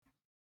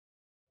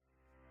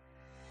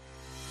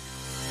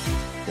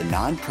The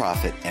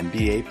nonprofit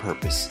MBA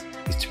purpose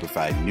is to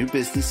provide new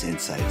business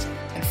insights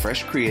and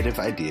fresh creative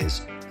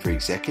ideas for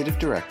executive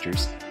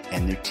directors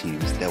and their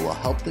teams that will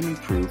help them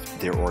improve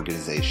their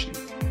organization.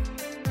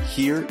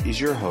 Here is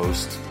your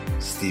host,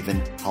 Stephen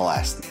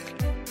Halasnik.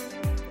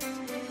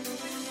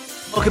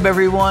 Welcome,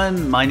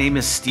 everyone. My name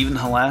is Stephen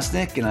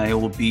Halasnik, and I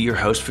will be your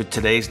host for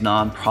today's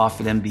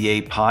Nonprofit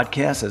MBA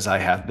podcast, as I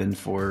have been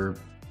for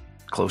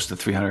close to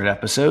 300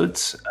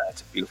 episodes.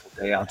 It's a beautiful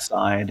day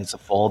outside. It's a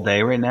fall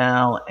day right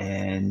now.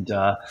 And,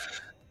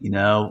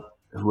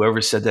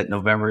 whoever said that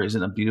November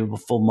isn't a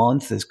beautiful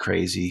month is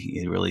crazy.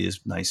 It really is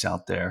nice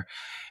out there.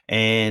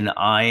 And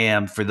I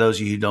am, for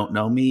those of you who don't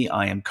know me,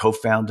 I am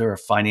co-founder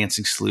of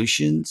Financing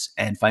Solutions.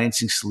 And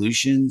Financing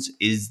Solutions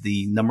is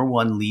the number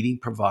one leading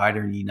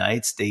provider in the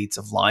United States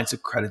of lines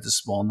of credit to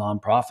small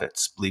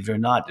nonprofits. Believe it or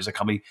not, there's a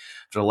company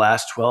for the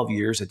last 12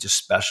 years that just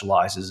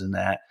specializes in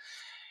that.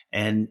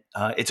 And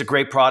it's a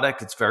great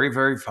product. It's very,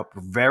 very,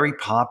 very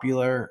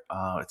popular.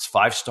 It's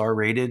 5-star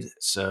rated.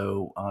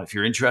 So if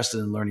you're interested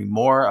in learning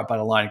more about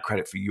a line of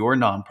credit for your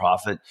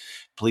nonprofit,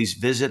 please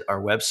visit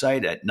our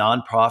website at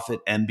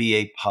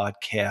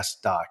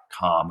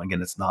nonprofitmbapodcast.com.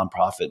 Again, it's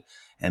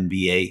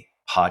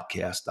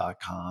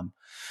nonprofitmbapodcast.com.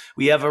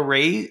 We have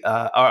we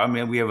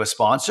have a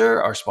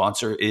sponsor. Our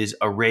sponsor is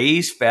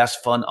Arrays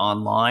Fast Fund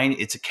Online.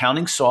 It's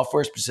accounting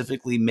software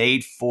specifically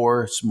made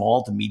for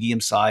small to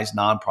medium-sized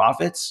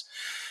nonprofits.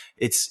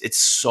 It's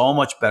so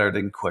much better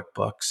than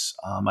QuickBooks.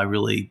 I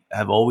really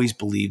have always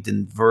believed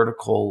in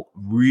vertical,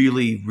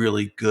 really,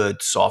 really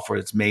good software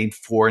that's made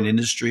for an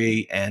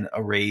industry, and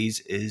Arrays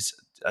is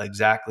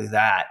exactly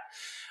that.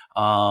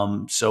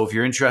 So if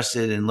you're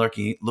interested in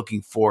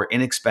looking for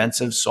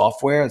inexpensive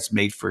software that's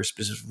made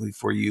specifically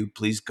for you,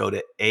 please go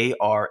to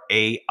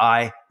araize.com,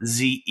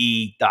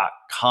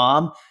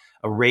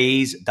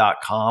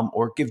 arrays.com,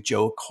 or give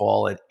Joe a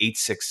call at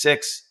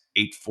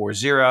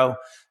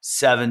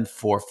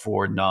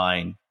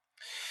 866-840-7449.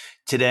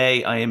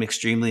 Today, I am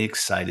extremely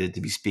excited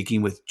to be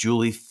speaking with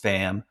Julie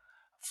Pham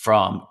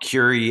from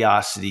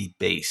Curiosity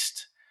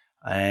Based.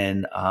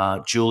 And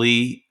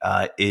Julie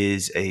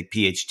is a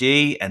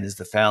PhD and is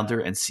the founder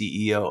and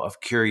CEO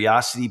of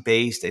Curiosity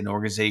Based, an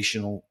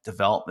organizational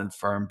development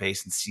firm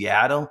based in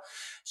Seattle.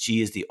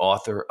 She is the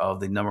author of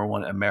the number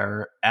one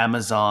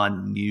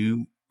Amazon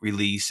new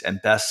release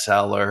and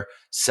bestseller,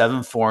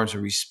 7 Forms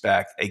of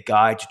Respect, a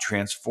guide to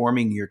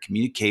transforming your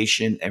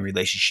communication and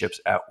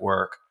relationships at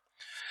work.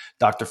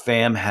 Dr.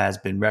 Pham has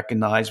been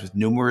recognized with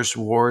numerous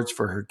awards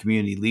for her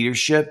community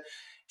leadership.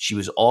 She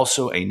was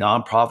also a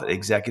nonprofit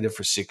executive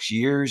for 6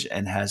 years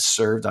and has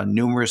served on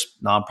numerous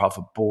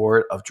nonprofit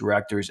board of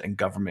directors and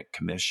government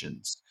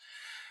commissions.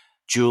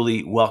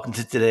 Julie, welcome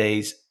to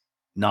today's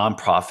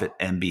Nonprofit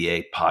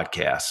MBA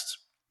podcast.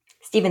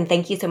 Stephen,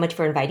 thank you so much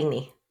for inviting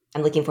me.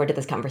 I'm looking forward to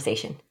this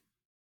conversation.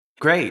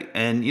 Great.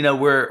 And,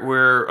 what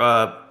we're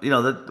going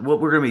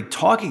to be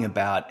talking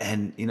about,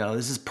 and,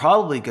 this is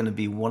probably going to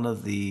be one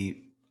of the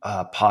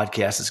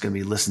podcasts that's going to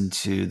be listened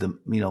to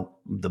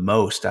the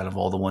most out of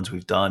all the ones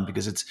we've done,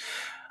 because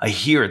I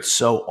hear it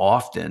so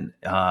often,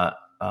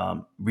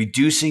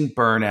 reducing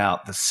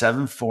burnout, the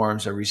 7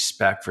 forms of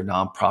respect for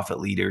nonprofit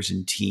leaders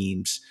and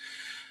teams.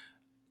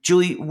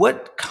 Julie,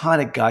 what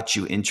kind of got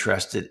you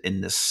interested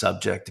in this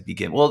subject to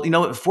begin? Well,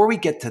 before we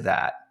get to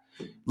that,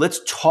 let's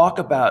talk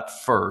about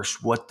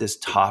first what this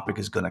topic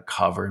is going to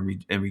cover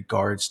in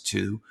regards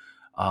to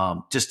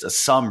just a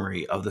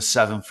summary of the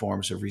 7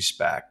 forms of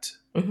respect.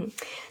 Mm-hmm.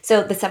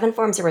 So the 7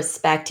 forms of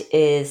respect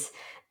is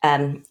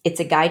it's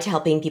a guide to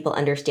helping people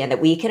understand that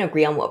we can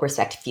agree on what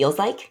respect feels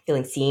like,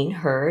 feeling seen,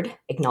 heard,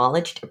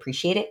 acknowledged,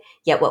 appreciated.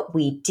 Yet what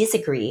we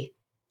disagree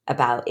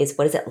about is,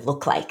 what does it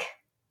look like?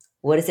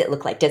 What does it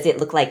look like? Does it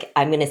look like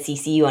I'm going to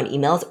CC you on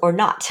emails or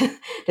not?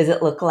 Does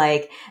it look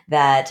like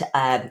that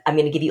I'm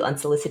going to give you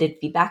unsolicited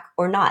feedback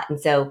or not?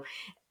 And so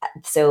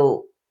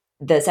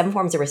the 7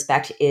 forms of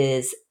respect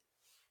is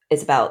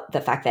about the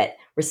fact that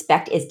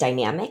respect is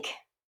dynamic,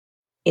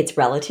 it's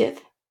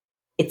relative,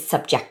 it's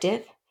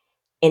subjective,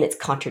 and it's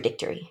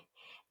contradictory.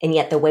 And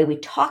yet the way we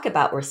talk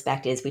about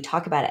respect is we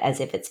talk about it as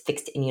if it's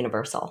fixed and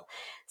universal.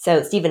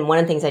 So Stephen, one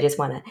of the things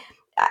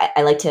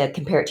I like to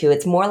compare it to,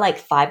 it's more like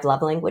 5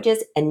 love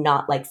languages and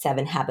not like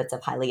 7 habits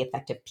of highly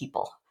effective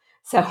people.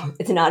 So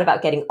it's not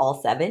about getting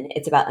all 7.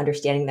 It's about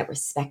understanding that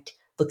respect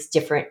looks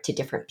different to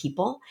different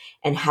people,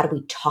 and how do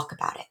we talk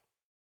about it?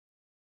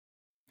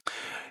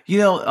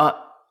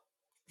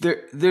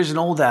 There's an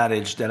old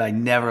adage that I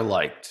never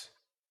liked,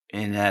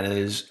 and that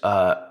is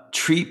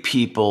treat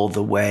people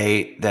the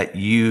way that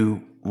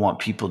you want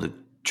people to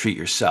treat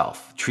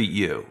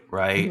you,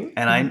 right? Mm-hmm.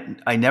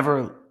 And I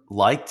never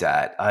liked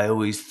that. I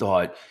always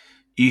thought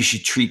you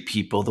should treat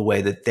people the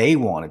way that they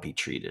want to be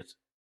treated.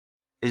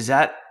 Is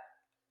that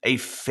a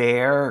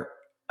fair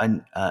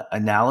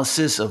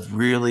analysis of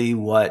really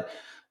what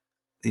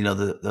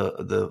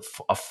a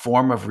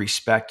form of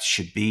respect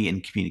should be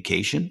in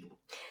communication?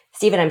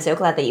 Stephen, I'm so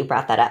glad that you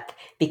brought that up,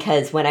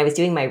 because when I was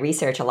doing my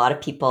research, a lot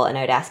of people, and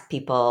I would ask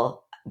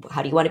people,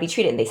 how do you want to be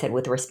treated? And they said,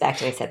 with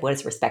respect. And I said, what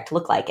does respect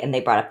look like? And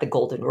they brought up the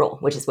golden rule,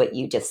 which is what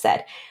you just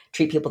said: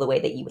 treat people the way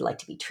that you would like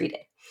to be treated.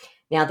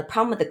 Now, the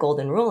problem with the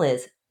golden rule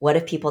is, what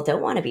if people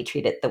don't want to be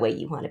treated the way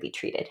you want to be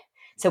treated?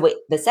 So what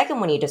the second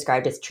one you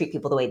described is treat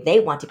people the way they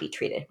want to be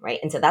treated, right?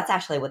 And so that's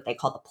actually what they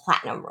call the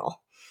platinum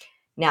rule.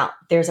 Now,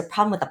 there's a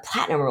problem with the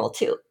platinum rule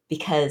too,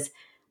 because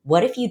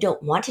what if you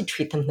don't want to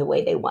treat them the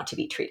way they want to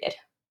be treated?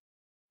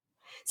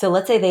 So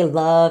let's say they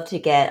love to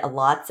get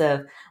lots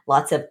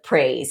of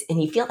praise,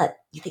 and you feel that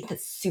you think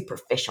that's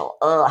superficial.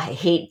 Oh, I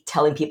hate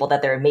telling people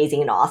that they're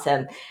amazing and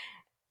awesome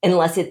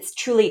unless it's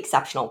truly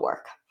exceptional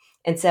work.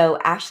 And so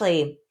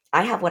actually,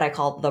 I have what I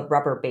call the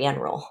rubber band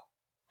rule.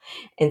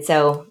 And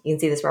so you can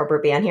see this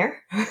rubber band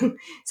here.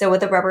 So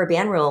with the rubber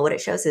band rule, what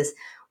it shows is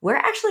we're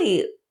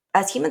actually,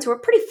 as humans, we're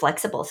pretty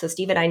flexible. So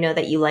Stephen, I know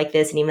that you like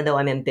this, and even though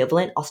I'm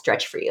ambivalent, I'll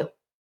stretch for you,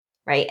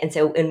 right? And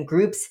so in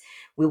groups,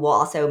 we will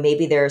also,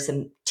 maybe there are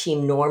some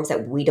team norms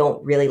that we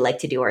don't really like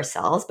to do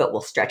ourselves, but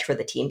we'll stretch for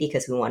the team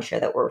because we want to show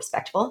that we're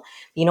respectful.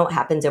 You know what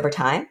happens over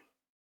time?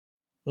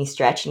 You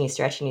stretch and you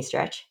stretch and you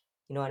stretch.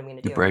 You know what I'm going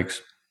to It do?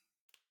 breaks.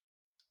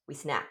 We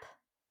snap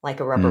like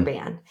a rubber Mm.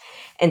 band.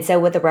 And so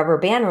with the rubber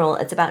band rule,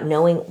 it's about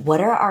knowing what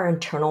are our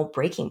internal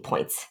breaking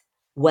points.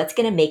 What's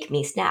going to make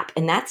me snap?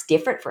 And that's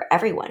different for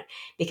everyone,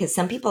 because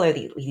some people are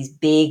these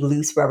big,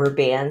 loose rubber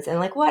bands and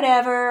like,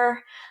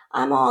 whatever,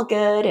 I'm all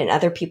good. And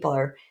other people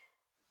are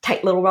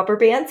tight little rubber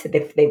bands.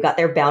 They've got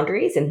their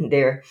boundaries, and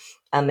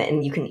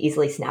and you can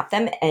easily snap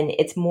them. And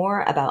it's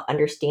more about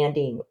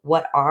understanding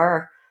what's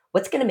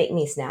going to make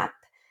me snap.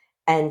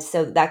 And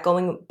so that,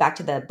 going back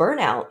to the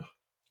burnout,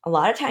 a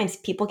lot of times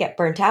people get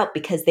burnt out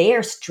because they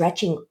are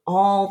stretching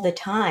all the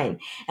time.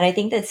 And I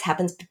think this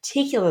happens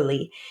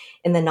particularly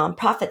in the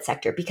nonprofit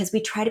sector because we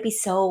try to be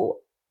so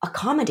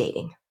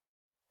accommodating.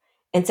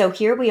 And so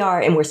here we are,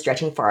 and we're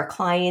stretching for our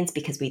clients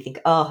because we think,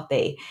 oh,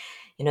 they,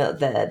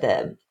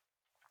 the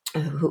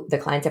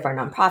clients of our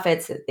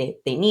nonprofits,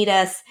 they need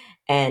us,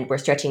 and we're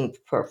stretching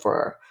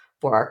for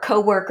our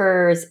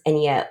coworkers.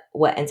 And yet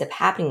what ends up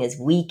happening is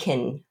we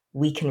can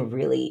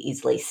really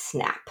easily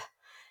snap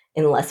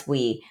unless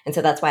we, and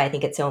so that's why I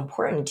think it's so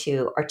important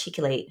to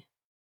articulate,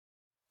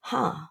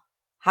 huh,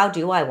 how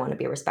do I want to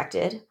be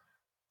respected?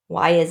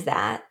 Why is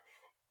that?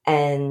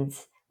 And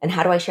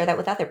how do I share that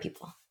with other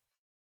people?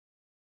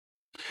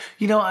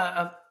 You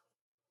know,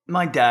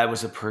 my dad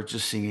was a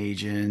purchasing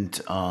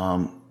agent,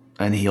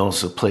 and he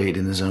also played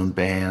in his own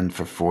band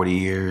for 40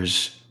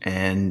 years.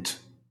 And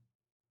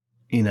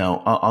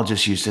I'll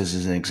just use this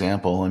as an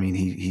example. I mean,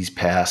 he's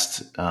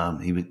passed.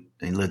 He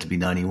lived to be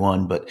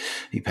 91, but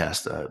he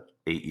passed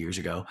 8 years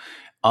ago.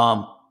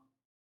 Um,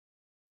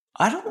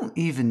 I don't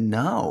even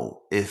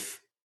know if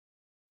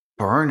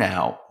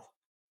burnout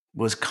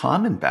was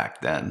common back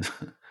then.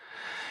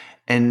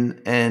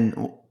 And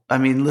I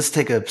mean, let's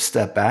take a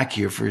step back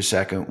here for a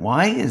second.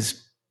 Why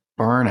is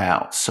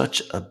burnout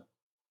such a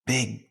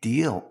big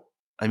deal?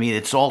 I mean,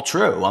 it's all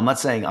true. I'm not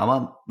saying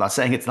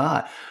it's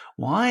not.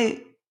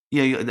 Why?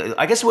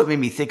 I guess what made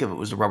me think of it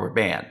was the rubber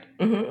band,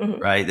 Hmm.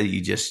 right? That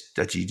you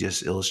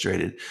just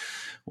illustrated.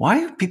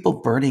 Why are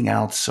people burning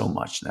out so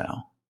much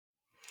now?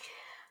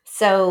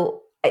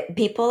 So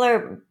people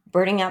are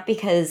burning out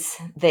because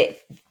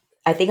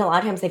I think a lot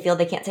of times they feel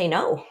they can't say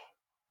no,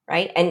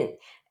 right?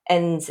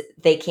 And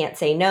they can't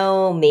say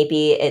no.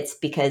 Maybe it's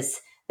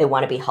because they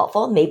want to be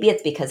helpful. Maybe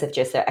it's because of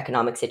just their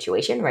economic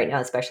situation right now,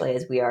 especially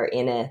as we are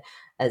in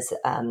as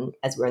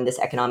we're in this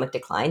economic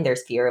decline.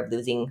 There's fear of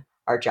losing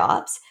our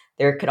jobs.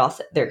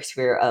 There's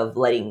fear of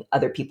letting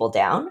other people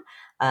down.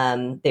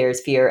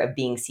 There's fear of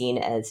being seen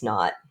as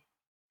not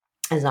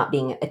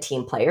being a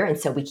team player, and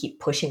so we keep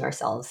pushing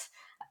ourselves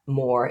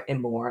more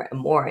and more and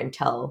more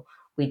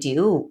we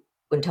do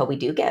until we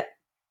do get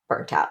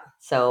burnt out.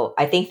 So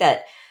I think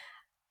that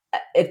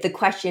if the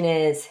question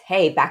is,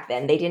 hey, back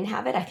then they didn't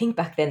have it, I think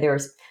back then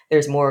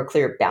there's more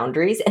clear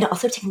boundaries, and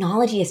also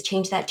technology has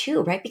changed that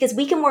too, right? Because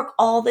we can work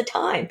all the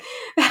time.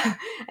 I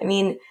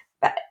mean,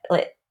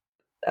 like,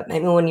 I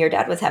mean, when your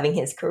dad was having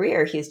his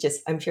career, he's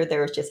just, I'm sure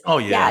there was just, Oh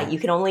yeah, yeah, sure,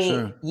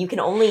 you can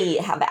only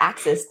have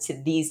access to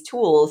these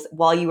tools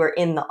while you are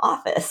in the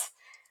office.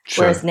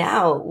 Whereas sure.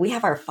 now we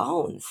have our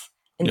phones.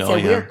 And Oh so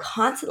we're yeah.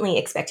 constantly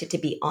expected to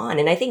be on.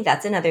 And I think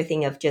that's another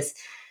thing of just,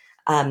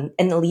 and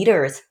the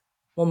leaders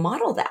will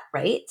model that,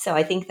 right? So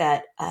I think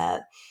that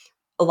a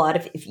lot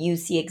of, if you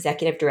see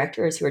executive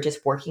directors who are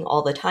just working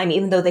all the time,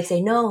 even though they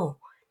say, no,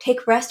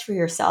 take rest for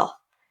yourself.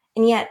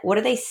 And yet, what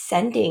are they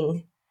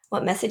sending?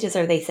 What messages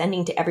are they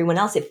sending to everyone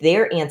else if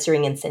they're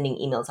answering and sending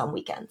emails on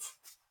weekends?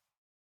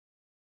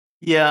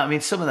 Yeah, I mean,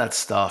 some of that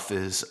stuff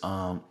is.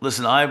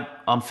 Listen,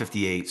 I'm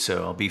 58,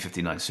 so I'll be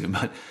 59 soon.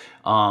 But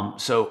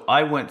so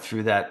I went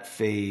through that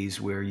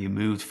phase where you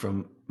moved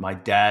from my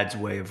dad's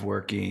way of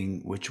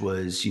working, which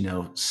was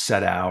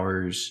set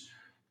hours,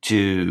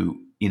 to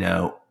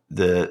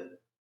the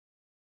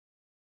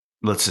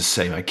let's just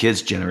say my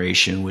kids'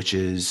 generation, which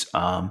is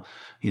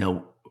you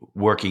know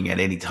working at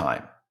any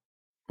time,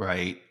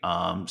 right?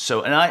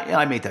 So, and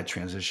I made that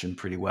transition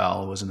pretty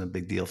well. It wasn't a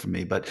big deal for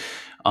me, but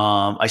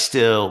I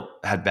still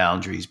had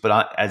boundaries.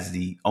 But as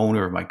the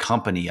owner of my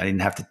company, I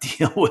didn't have to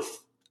deal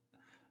with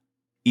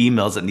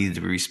emails that needed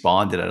to be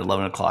responded at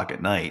 11 o'clock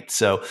at night.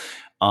 So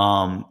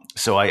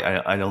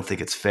I don't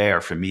think it's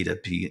fair for me to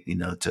be,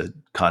 to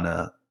kind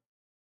of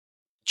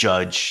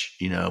judge,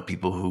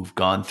 people who've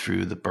gone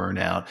through the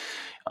burnout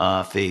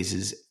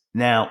phases.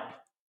 Now,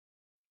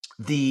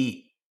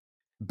 the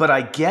but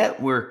I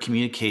get where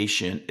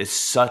communication is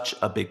such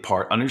a big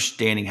part,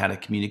 understanding how to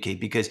communicate,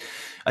 because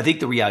I think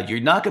the reality,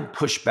 you're not going to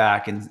push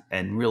back and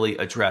really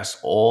address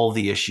all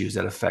the issues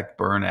that affect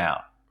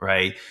burnout,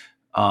 right?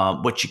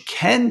 What you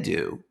can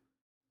do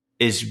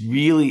is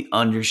really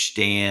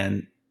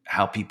understand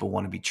how people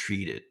want to be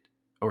treated,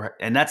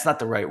 and that's not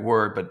the right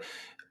word, but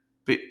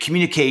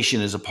communication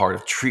is a part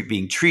of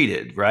being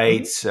treated,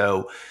 right?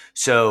 Hmm.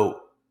 So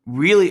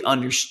really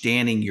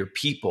understanding your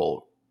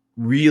people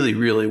really,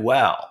 really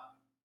well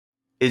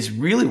is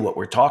really what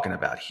we're talking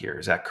about here.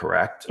 Is that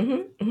correct? Hmm.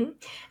 Hmm.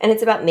 And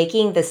it's about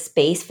making the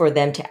space for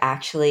them to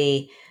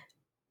actually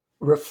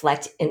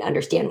reflect and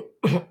understand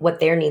what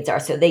their needs are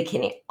so they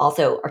can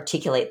also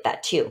articulate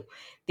that too.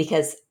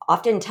 Because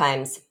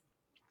oftentimes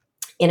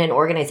in an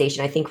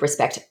organization, I think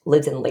respect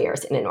lives in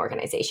layers in an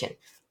organization.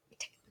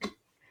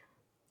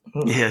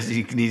 Mm. Yes,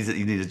 you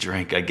need a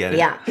drink. I get it.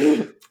 Yeah.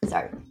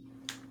 Sorry.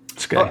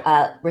 It's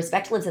okay.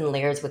 Respect lives in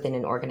layers within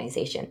an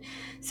organization.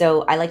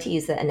 So I like to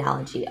use the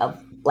analogy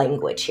of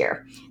language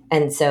here.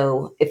 And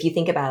so if you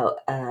think about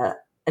a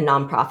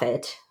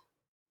nonprofit,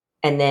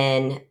 and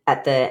then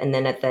at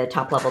the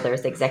top level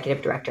there's the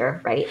executive director,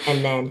 right?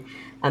 And then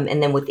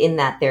within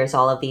that there's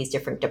all of these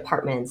different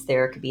departments.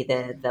 There could be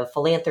the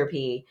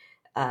philanthropy,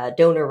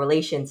 donor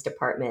relations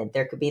department.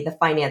 There could be the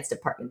finance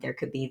department. There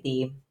could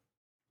be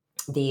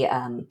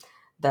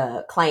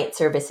the client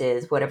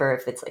services, whatever,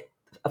 if it's like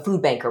a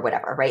food bank or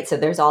whatever, right? So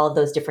there's all of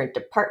those different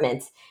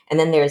departments, and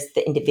then there's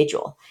the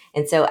individual.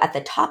 And so at the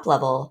top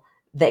level,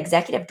 the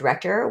executive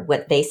director,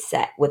 what they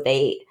set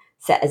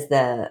as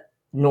the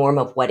norm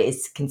of what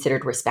is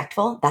considered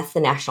respectful, that's the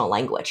national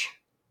language.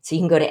 So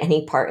you can go to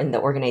any part in the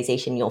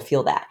organization, you'll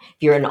feel that. If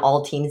you're in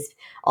all teams,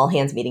 all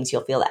hands meetings,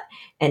 you'll feel that.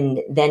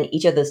 And then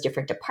each of those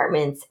different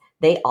departments,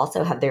 they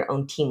also have their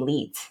own team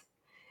leads,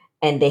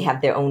 and they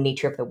have their own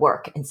nature of the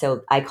work. And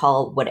so I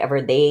call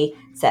whatever they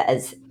set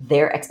as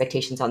their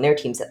expectations on their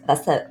teams,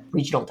 that's the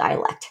regional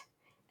dialect.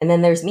 And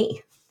then there's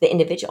me, the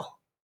individual.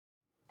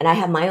 And I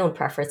have my own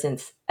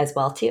preferences as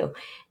well too.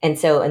 And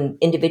so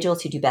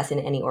individuals who do best in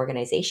any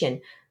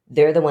organization,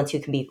 they're the ones who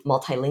can be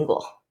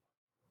multilingual,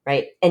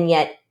 right? And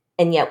yet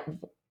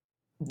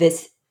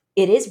this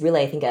it is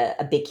really, I think,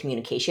 a big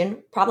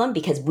communication problem,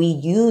 because we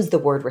use the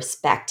word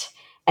respect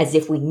as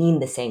if we mean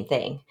the same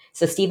thing.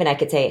 So Steve and I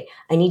could say,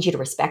 I need you to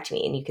respect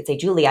me, and you could say,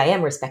 Julie, I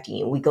am respecting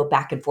you. We go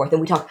back and forth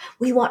and we talk.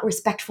 We want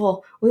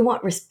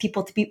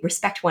people to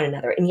respect one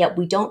another, and yet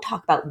we don't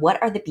talk about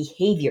what are the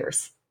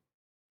behaviors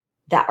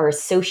that are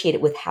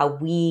associated with how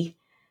we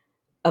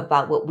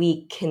about what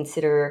we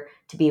consider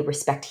to be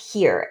respect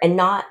here, and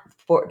not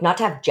to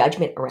have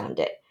judgment around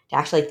it, to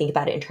actually think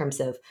about it in terms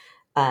of,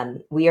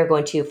 we are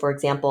going to, for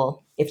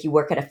example, if you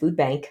work at a food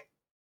bank,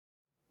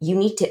 you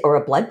need to, or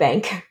a blood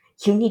bank,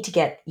 you need to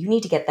get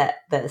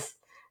the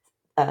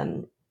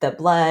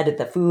blood,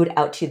 the food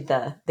out to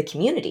the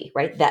community,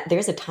 right? That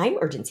there's a time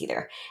urgency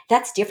there.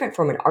 That's different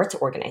from an arts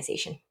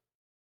organization,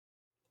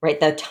 right?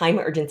 The time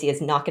urgency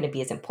is not going to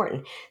be as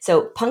important.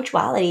 So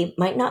punctuality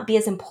might not be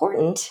as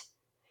important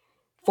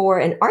for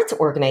an arts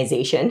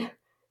organization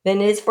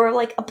than it is for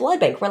like a blood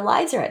bank where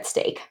lives are at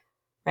stake,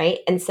 right?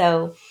 And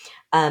so,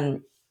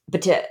 um,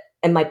 but to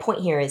and my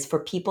point here is for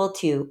people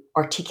to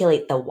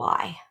articulate the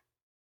why,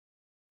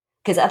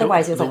 because The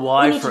otherwise it's the like we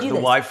why need to for do the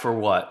this. why for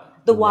what?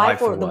 The The why why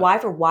for for the what? why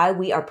for why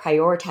we are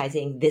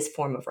prioritizing this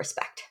form of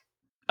respect,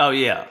 Oh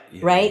yeah, yeah, yeah,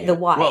 right? The yeah.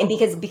 why. And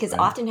Well, because right.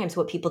 oftentimes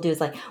what people do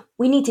is like,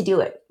 we need to do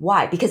it.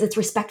 Why? Because it's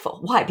respectful.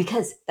 Why?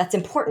 Because that's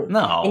important. And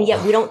No.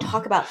 yet we don't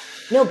talk about,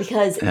 no,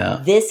 because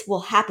Yeah, this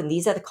will happen.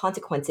 These are the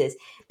consequences.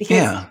 Because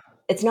yeah.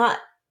 it's not,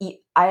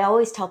 I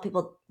always tell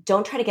people,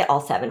 don't try to get all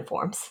seven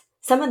forms.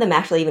 Some of them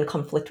actually even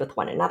conflict with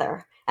one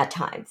another at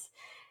times.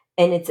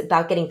 And it's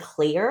about getting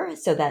clear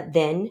so that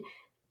then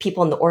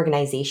people in the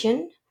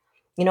organization,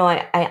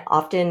 I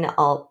often,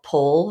 I'll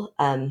poll,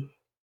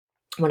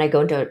 when I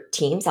go into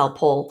teams, I'll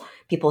poll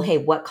people, hey,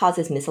 what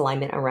causes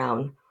misalignment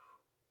around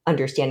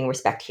understanding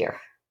respect here?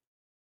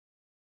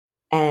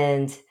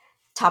 And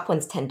top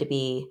ones tend to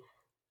be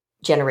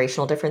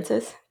generational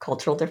differences,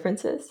 cultural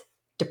differences,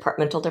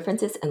 departmental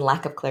differences, and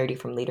lack of clarity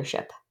from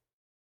leadership.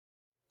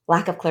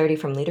 Lack of clarity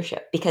from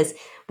leadership, because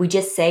we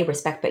just say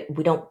respect, but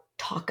we don't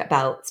talk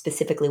about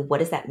specifically what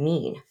does that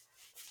mean.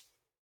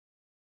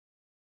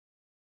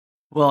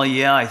 Well,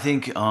 yeah, I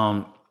think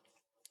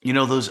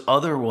those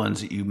other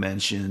ones that you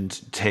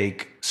mentioned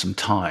take some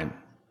time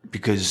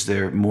because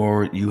they're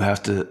more you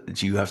have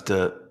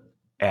to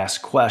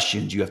ask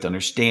questions, you have to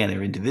understand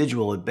they're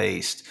individual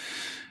based.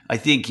 I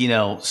think,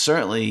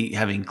 certainly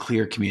having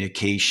clear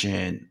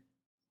communication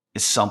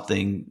is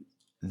something.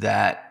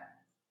 that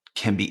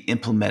can be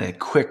implemented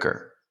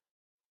quicker,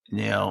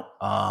 you know,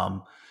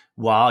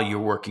 while you're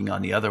working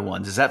on the other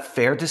ones. Is that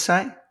fair to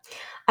say?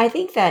 I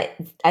think that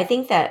I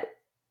think that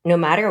no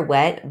matter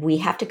what, we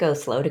have to go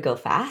slow to go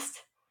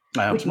fast, which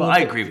Well, means I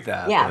that agree with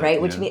that, yeah, but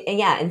right. Which mean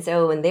yeah, and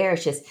so in there,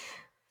 it's just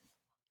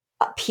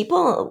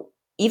people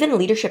even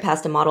leadership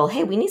has to model,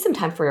 hey, we need some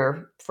time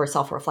for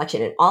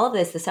self-reflection and all of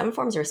this. The seven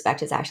forms of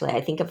respect is actually, I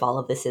think of all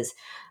of this as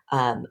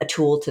a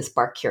tool to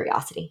spark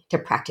curiosity, to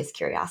practice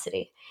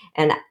curiosity.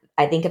 And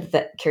I think of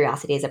the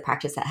curiosity as a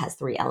practice that has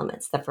three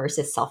elements. The first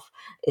is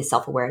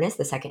self-awareness,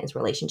 the second is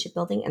relationship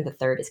building, and the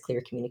third is clear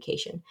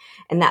communication.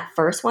 And that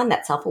first one,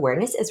 that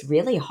self-awareness, is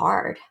really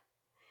hard.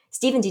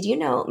 Stephen, did you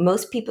know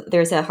most people,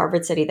 there's a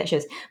Harvard study that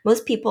shows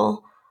most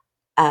people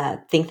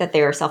think that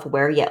they are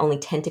self-aware, yet only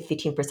 10 to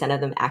 15%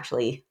 of them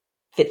actually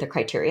fit the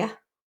criteria.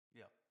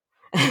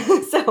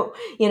 yeah. So,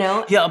 you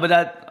know, Yeah, but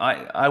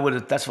I would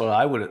have. That's what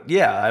I would have.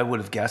 Yeah, I would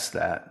have guessed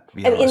that. To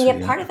be and honest with yet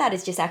you. part of that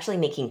is just actually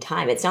making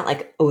time. It's not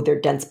like, oh,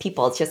 they're dense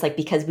people. It's just like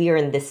because we are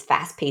in this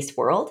fast-paced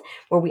world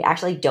where we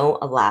actually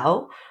don't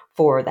allow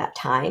for that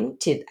time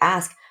to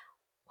ask,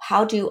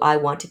 how do I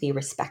want to be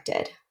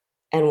respected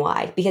and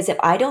why? Because if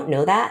I don't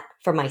know that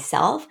for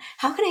myself,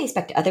 how can I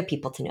expect other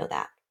people to know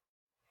that?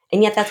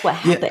 And yet that's what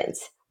Yeah,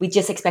 happens. We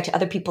just expect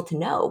other people to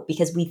know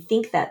because we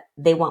think that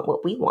they want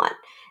what we want.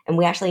 And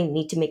we actually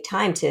need to make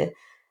time to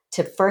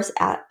first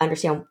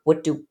understand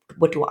what do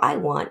I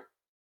want?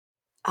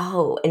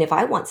 Oh, and if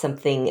I want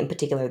something in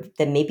particular,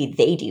 then maybe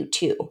they do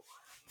too.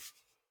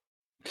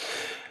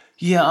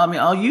 yeah. I mean,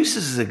 I'll use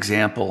this as an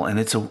example, and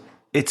it's.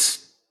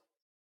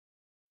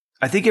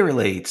 I think it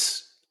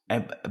relates,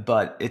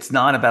 but it's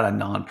not about a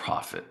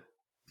nonprofit.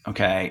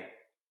 Okay,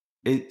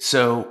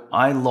 so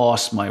I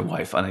lost my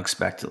wife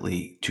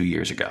unexpectedly 2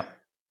 years ago,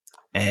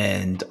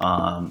 and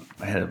I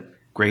had a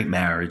great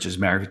marriage. I was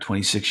married for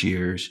 26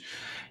 years,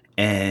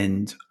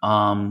 and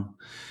my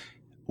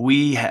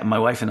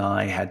wife and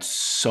I had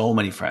so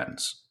many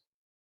friends.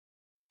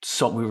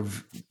 So we were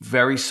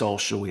very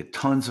social. We had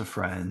tons of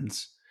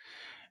friends,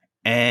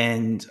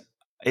 and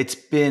it's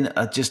been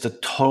just a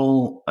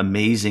total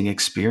amazing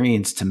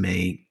experience to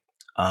me.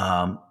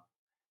 Um,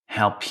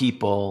 how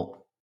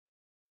people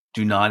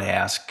do not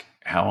ask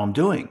how I'm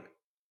doing,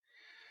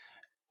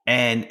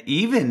 and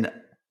even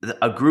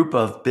a group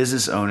of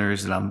business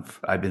owners that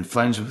I've been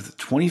friends with for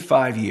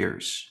 25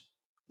 years.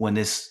 When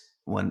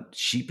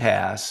she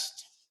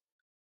passed,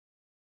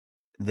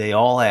 they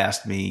all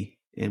asked me,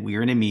 and we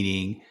were in a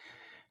meeting,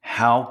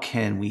 how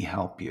can we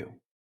help you?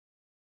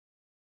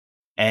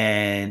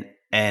 And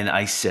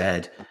I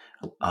said,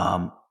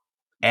 um,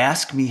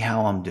 ask me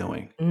how I'm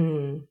doing.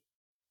 Mm.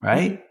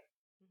 Right? Mhm.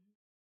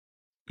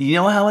 You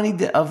know how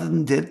many of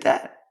them did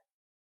that?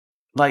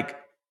 Like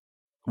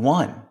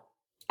one.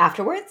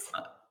 Afterwards?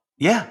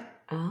 Yeah,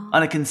 Oh.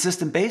 on a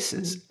consistent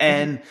basis.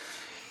 Mhm.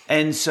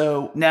 And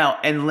so now,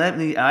 and let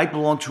me, I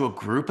belong to a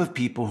group of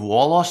people who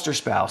all lost their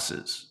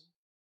spouses.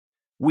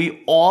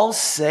 We all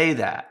say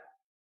that.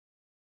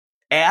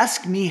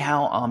 Ask me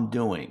how I'm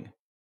doing.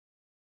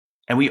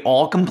 And we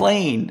all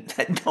complain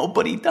that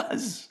nobody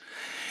does.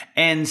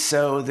 And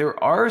so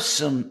there are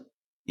some,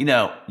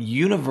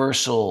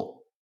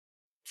 universal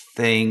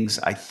things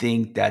I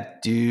think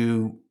that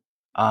do.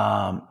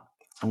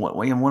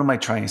 What am I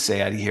trying to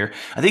say out of here?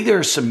 I think there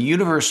are some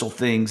universal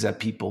things that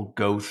people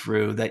go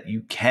through that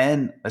you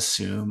can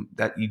assume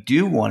that you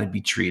do want to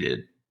be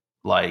treated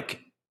like.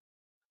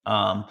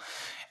 Um,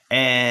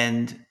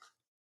 and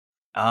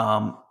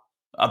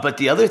but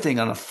the other thing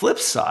on the flip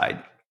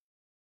side,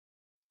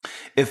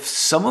 if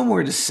someone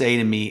were to say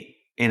to me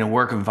in a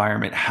work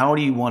environment, "How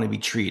do you want to be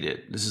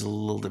treated?" This is a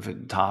little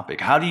different topic.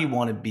 How do you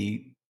want to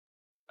be?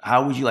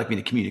 How would you like me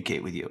to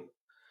communicate with you?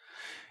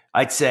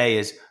 I'd say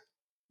is,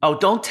 oh,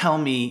 don't tell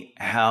me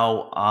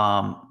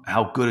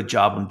how good a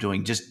job I'm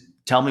doing. Just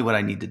tell me what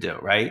I need to do,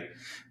 right?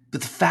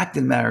 But the fact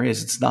of the matter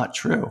is, it's not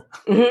true.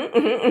 Mhm,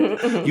 mhm,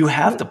 mhm, You mhm,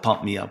 have to mhm.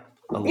 pump me up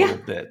a Yeah.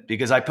 little bit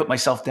because I put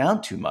myself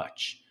down too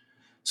much.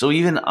 So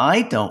even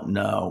I don't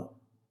know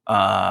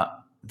uh,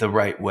 the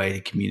right way to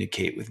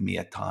communicate with me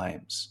at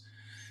times.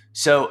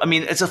 So I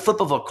mean, it's a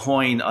flip of a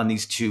coin on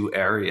these two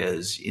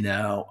areas,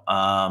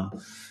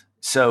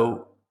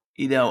 so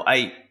you know,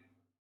 I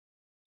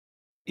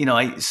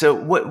I so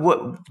what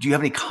do you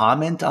have any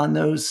comment on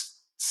those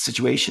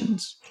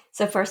situations?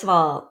 So first of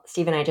all,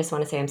 Stephen, I just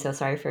want to say I'm so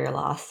sorry for your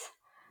loss.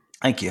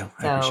 Thank you.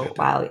 I So appreciate that.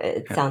 wow,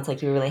 it Yeah, sounds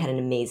like you really had an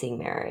amazing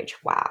marriage.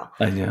 Wow.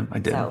 I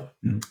did. So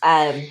Mm.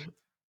 um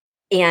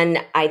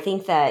and I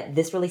think that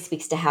this really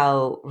speaks to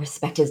how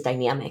respect is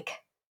dynamic.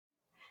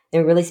 It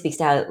really speaks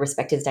to how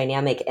respect is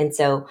dynamic. And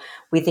so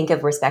we think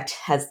of respect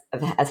as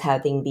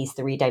having these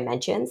three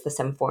dimensions, the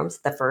seven forms.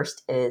 The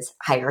first is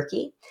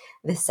hierarchy.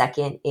 The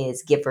second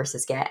is give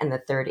versus get. And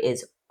the third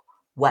is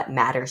what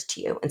matters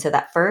to you. And so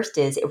that first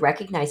is it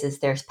recognizes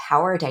there's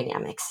power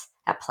dynamics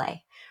at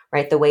play,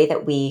 right? The way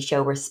that we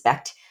show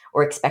respect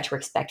or expect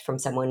respect from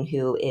someone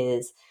who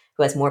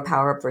has more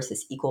power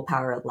versus equal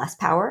power or less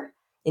power.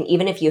 And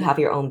even if you have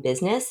your own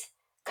business,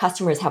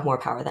 customers have more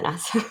power than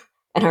us.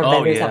 and our Oh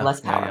vendors have yeah,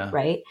 less yeah, power, yeah.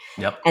 right?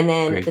 Yep. And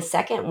then Great. the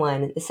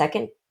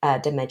second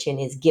dimension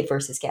is give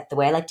versus get. The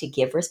way I like to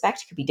give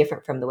respect could be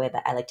different from the way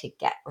that I like to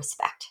get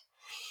respect.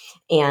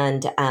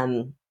 And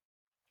and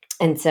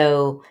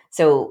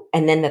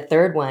then the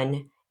third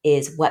one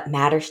is what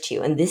matters to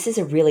you. And this is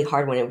a really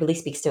hard one. It really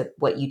speaks to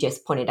what you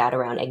just pointed out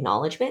around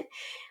acknowledgement.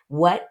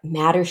 What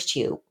matters to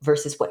you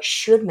versus what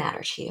should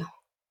matter to you,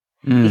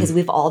 because Mm.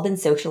 we've all been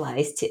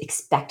socialized to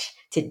expect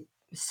to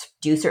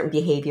do certain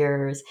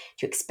behaviors,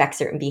 to expect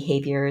certain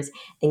behaviors,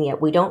 and yet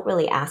we don't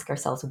really ask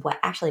ourselves what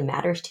actually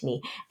matters to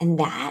me. And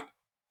that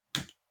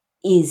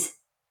is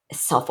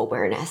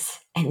self-awareness.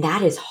 And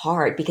that is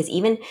hard because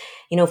even,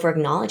 for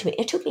acknowledgement,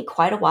 it took me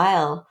quite a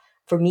while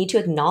for me to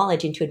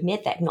acknowledge and to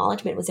admit that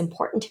acknowledgement was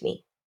important to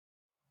me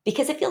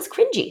because it feels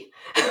cringy,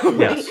 right?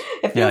 Yes.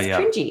 It Yeah, feels yeah.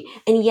 cringy.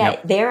 And yet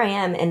Yep. there I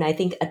am. And I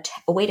think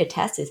a way to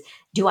test is,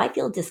 do I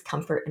feel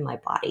discomfort in my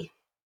body?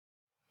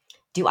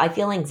 Do I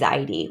feel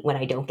anxiety when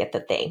I don't get the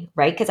thing,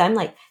 right? Because I'm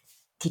like,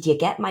 did you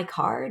get my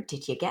card?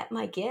 Did you get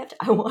my gift?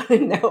 I want to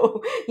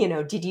know,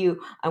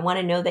 I want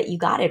to know that you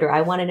got it. Or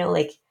I want to know,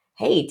 like,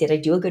 hey, did I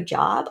do a good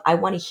job? I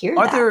want to hear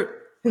Are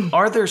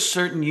that. there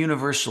certain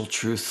universal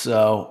truths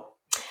though,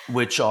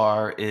 which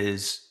are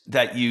is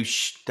that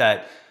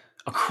that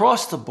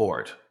across the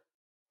board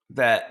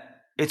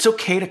that it's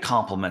okay to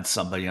compliment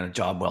somebody on a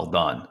job well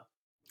done?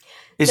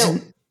 So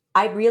Isn't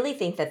I really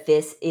think that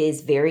this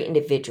is very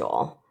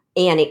individual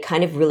and it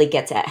kind of really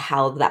gets at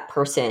how that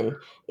person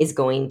is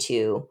going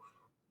to,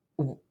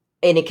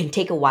 and it can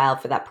take a while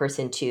for that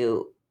person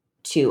to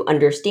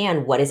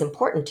understand what is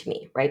important to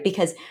me, right?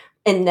 Because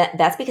and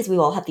that's because we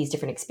all have these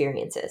different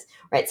experiences,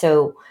 right?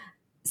 So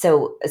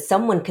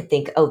someone could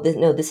think, oh,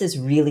 no, this is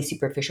really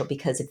superficial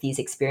because of these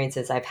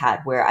experiences I've had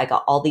where I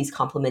got all these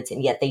compliments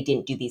and yet they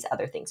didn't do these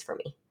other things for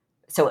me.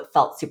 So it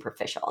felt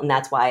superficial. And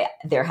that's why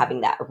they're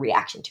having that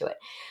reaction to it.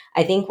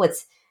 I think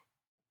what's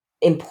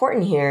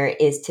important here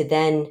is to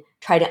then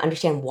try to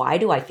understand, why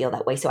do I feel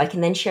that way? So I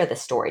can then share the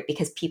story,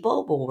 because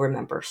people will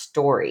remember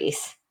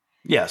stories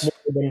more yes.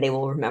 than they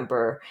will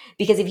remember.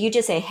 Because if you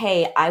just say,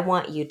 hey, I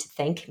want you to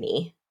thank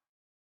me,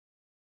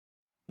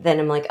 then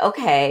I'm like,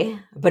 okay.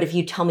 But if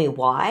you tell me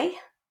why,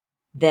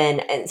 then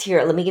and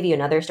here, let me give you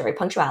another story.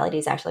 Punctuality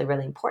is actually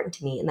really important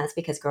to me. And that's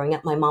because growing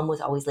up, my mom was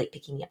always late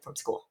picking me up from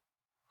school.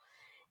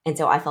 And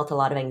so I felt a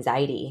lot of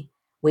anxiety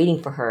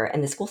waiting for her,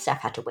 and the school staff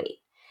had to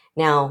wait.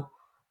 Now,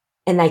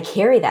 and I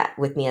carry that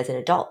with me as an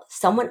adult.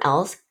 Someone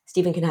else,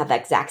 Stephen, can have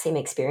that exact same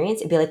experience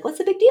and be like, what's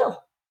the big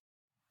deal?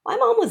 My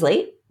mom was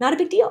late, not a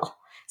big deal.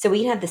 So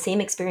we can have the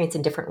same experience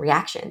in different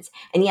reactions.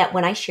 And yet,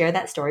 when I share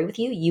that story with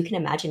you, you can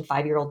imagine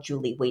 5-year-old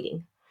Julie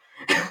waiting.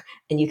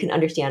 And you can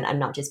understand I'm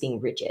not just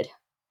being rigid,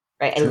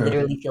 right? I Sure.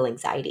 literally feel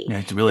anxiety. Yeah,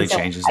 it And really so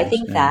changes I things.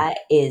 think Yeah. that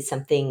is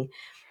something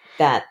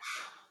that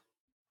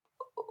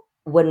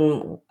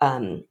when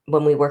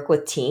we work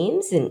with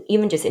teams and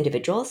even just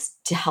individuals,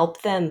 to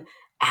help them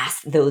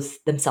ask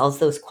themselves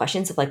those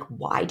questions of, like,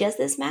 why does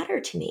this matter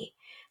to me?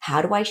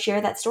 How do I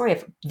share that story?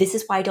 If this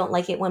is why I don't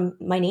like it when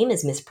my name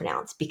is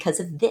mispronounced, because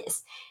of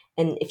this.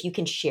 And if you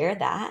can share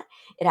that,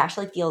 it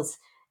actually feels,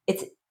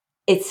 it's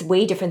it's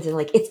way different than,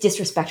 like, it's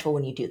disrespectful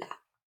when you do that.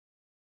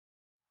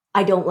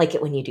 I don't like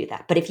it when you do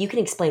that. But if you can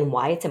explain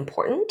why it's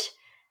important,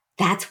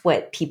 that's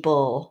what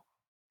people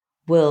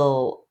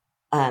will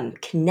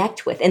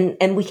connect with,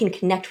 and we can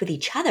connect with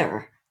each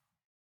other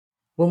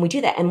when we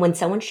do that. And when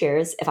someone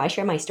shares, if I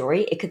share my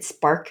story, it could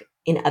spark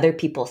in other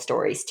people's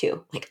stories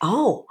too. Like,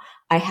 oh,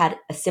 I had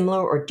a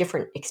similar or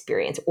different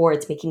experience, or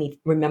it's making me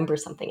remember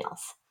something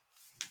else.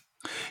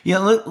 Yeah,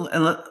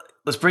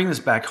 let's bring this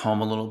back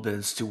home a little bit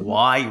as to Mhm,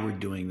 why we're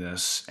doing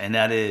this, and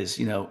that is,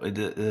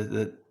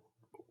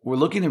 we're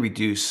looking to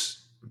reduce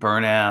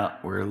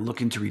burnout. We're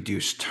looking to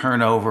reduce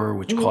turnover,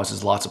 which mhm,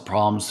 causes lots of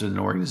problems to an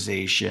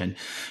organization.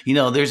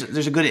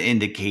 There's a good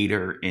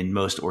indicator in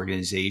most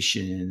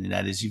organizations, and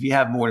that is if you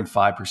have more than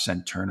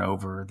 5%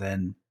 turnover,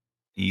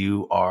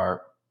 you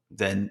are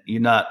then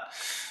you're not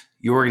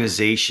your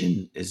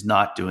organization is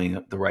not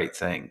doing the right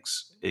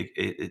things.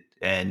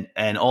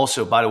 And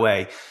also, by the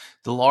way,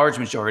 the large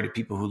majority of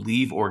people who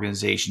leave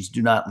organizations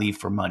do not leave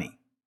for money.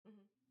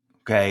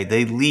 Okay,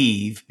 they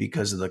leave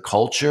because of the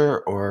culture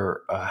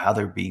or how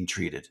they're being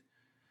treated.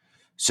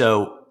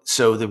 So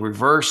the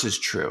reverse is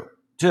true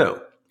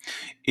too.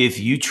 If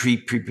you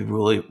treat people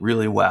really,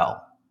 really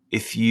well,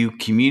 if you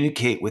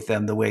communicate with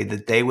them the way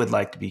that they would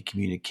like to be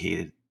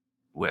communicated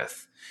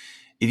with,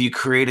 if you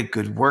create a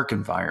good work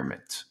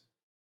environment,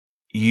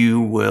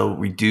 you will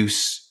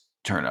reduce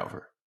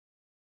turnover.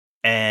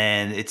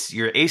 And it's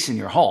your ace in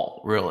your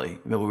hole, really.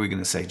 What were we going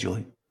to say,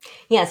 Julie?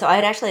 yeah, so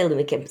I'd actually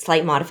make a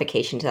slight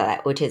modification to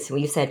that, which is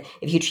when you said,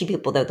 if you treat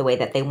people the way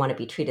that they want to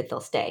be treated, they'll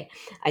stay.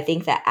 I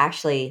think that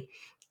actually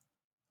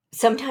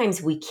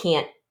sometimes we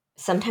can't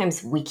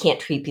sometimes we can't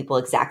treat people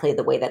exactly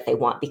the way that they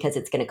want, because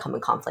it's going to come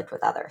in conflict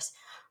with others,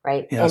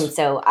 right? And Yes.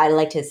 so what I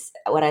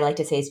like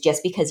to say is,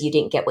 just because you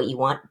didn't get what you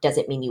want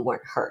doesn't mean you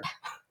weren't heard.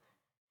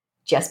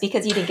 Just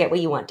because you didn't get what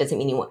you want doesn't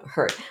mean you weren't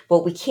heard.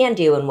 What we can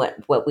do, and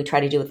what we try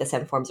to do with the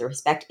 7 forms of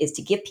respect, is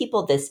to give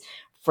people this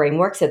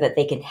framework so that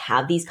they can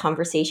have these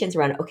conversations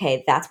around,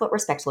 okay, that's what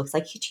respect looks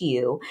like to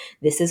you.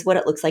 This is what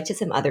it looks like to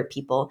some other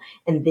people.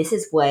 And this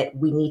is what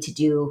we need to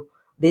do.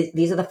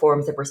 These are the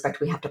forms of respect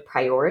we have to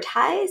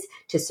prioritize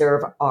to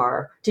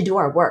to do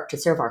our work, to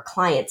serve our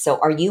clients. So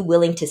are you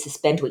willing to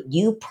suspend what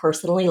you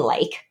personally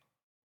like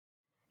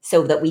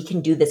so that we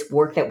can do this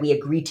work that we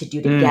agreed to do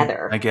I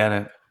together? get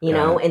it.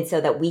 Got it. And so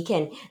that we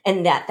can,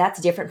 and that's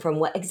different from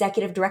what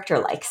executive director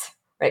likes,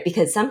 right?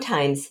 Because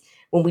sometimes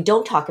when we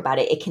don't talk about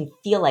it, it can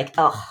feel like,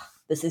 oh,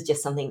 this is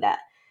just something that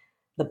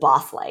the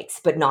boss likes,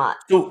 but not,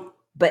 So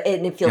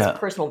and it feels yeah.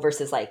 personal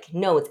versus like,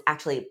 no, it's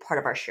actually part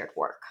of our shared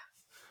work.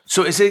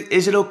 So is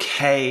it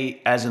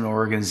okay as an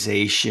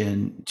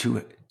organization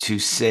to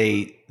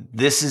say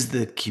this is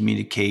the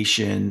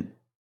communication?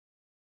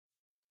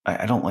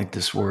 I don't like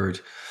this word,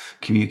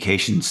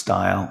 communication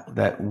style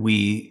that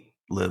we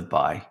live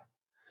by.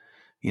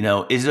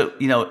 Is it,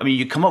 I mean,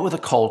 you come up with a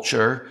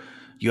culture,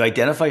 you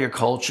identify your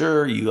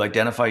culture, you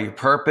identify your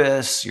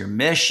purpose, your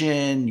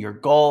mission, your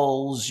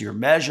goals, your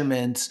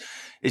measurements.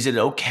 Is it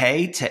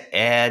okay to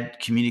add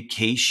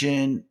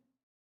communication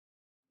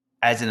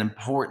as an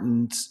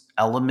important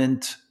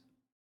element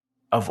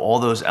of all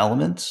those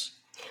elements?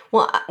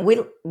 Well,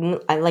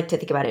 I like to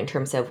think about it in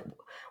terms of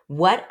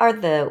what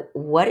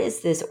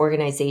is this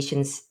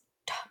organization's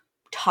t-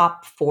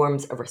 top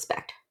forms of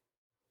respect?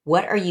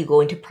 What are you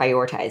going to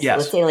prioritize? Let's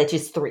Yes. say like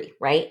just three,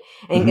 right?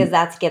 And because Hmm.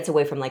 that gets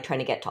away from like trying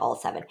to get to all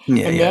seven.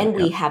 Yeah, And yeah, then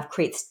yeah. we have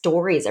create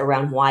stories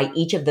around why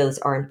each of those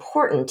are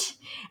important.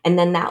 And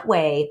then that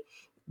way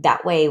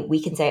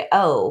we can say,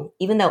 oh,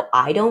 even though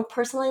I don't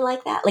personally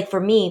like that, like for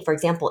me, for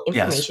example, Yes.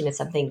 information is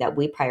something that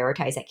we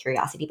prioritize at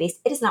Curiosity Base.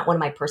 It is not one of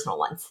my personal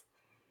ones.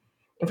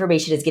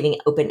 Information is giving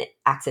open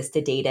access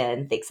to data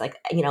and things like,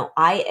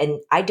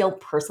 I don't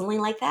personally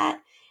like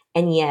that.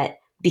 And yet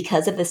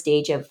because of the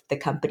stage of the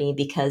company,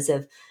 because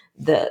of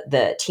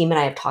the team and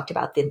I have talked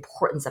about the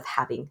importance of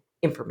having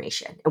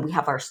information, and we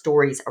have our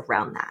stories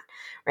around that,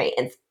 right?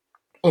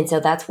 And so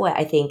that's what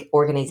I think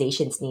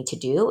organizations need to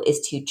do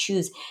is to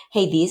choose,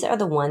 hey, eh, these are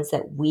the ones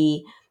that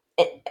we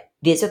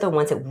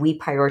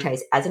prioritize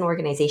as an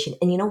organization.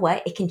 And you know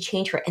what? It can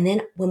change for, and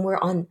then when we're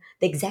on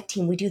the exec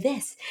team, we do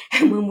this.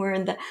 And when we're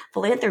in the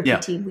philanthropy Yeah.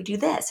 team, we do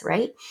this,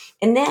 right?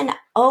 And then,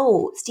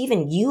 oh,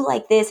 Stephen, you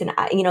like this. And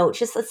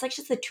it's like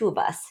just the two of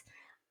us.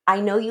 I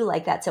know you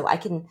like that. So I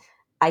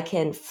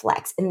can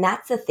flex. And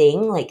that's the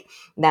thing, like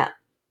that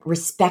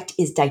respect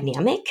is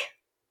dynamic.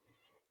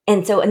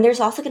 And there's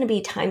also going to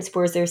be times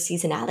where there's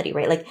seasonality,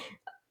 right? Like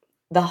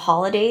the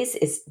holidays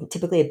is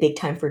typically a big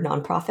time for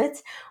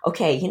nonprofits.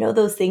 Okay,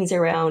 those things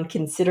around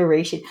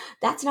consideration,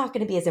 that's not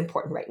going to be as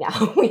important right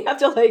now. We have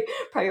to like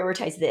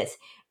prioritize this.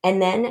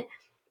 And then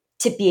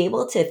to be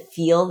able to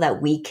feel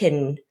that we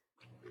can,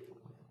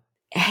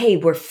 hey,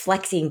 we're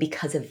flexing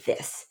because of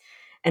this.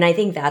 And I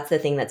think that's the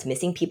thing that's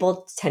missing.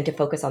 People tend to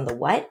focus on the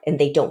what and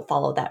they don't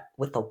follow that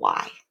with the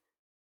why.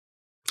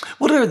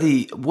 What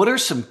are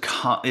some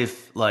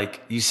if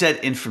like you said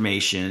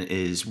information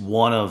is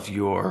one of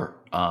your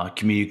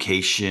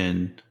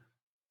communication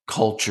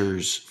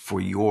cultures for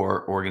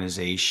your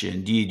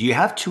organization. Do you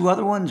have two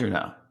other ones or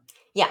no?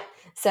 Yeah.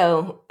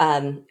 So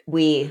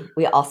we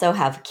also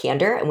have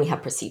candor and we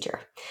have procedure.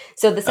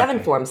 So the seven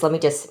Okay, forms. Let me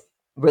just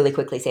really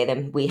quickly say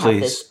them. We have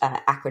this please.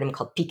 acronym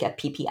called PICA,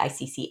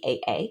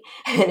 PPICCAA,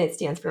 and it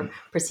stands for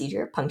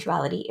procedure,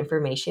 punctuality,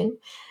 information,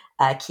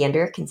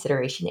 candor,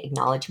 consideration,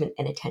 acknowledgement,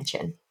 and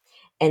attention.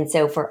 And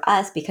so for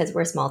us, because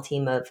we're a small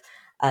team of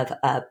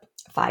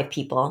five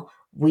people,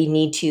 we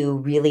need to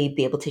really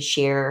be able to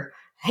share.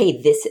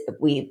 Hey, this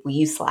we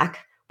use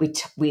Slack.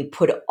 We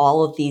put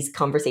all of these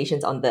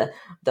conversations on the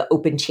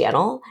open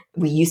channel.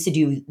 We used to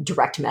do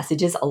direct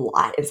messages a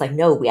lot. It's like,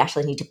 no, we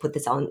actually need to put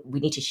this on. We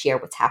need to share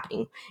what's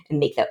happening and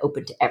make that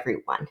open to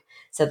everyone.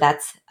 So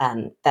that's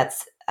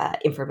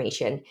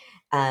information.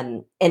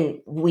 And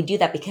we do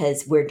that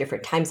because we're in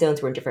different time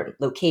zones, we're in different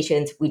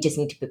locations. We just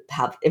need to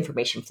have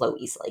information flow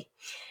easily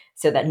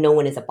so that no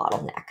one is a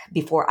bottleneck.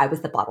 Before I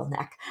was the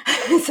bottleneck.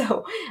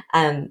 So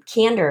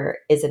candor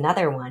is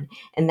another one.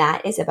 And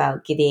that is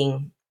about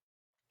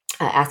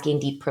asking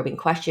deep probing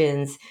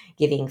questions,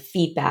 giving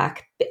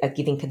feedback,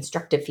 giving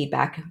constructive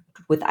feedback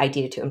with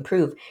idea to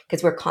improve,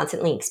 because we're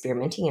constantly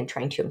experimenting and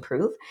trying to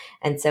improve.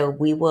 And so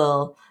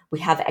we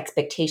have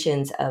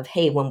expectations of,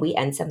 hey, when we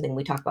end something,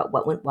 we talk about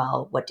what went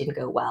well, what didn't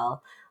go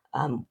well,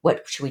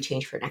 what should we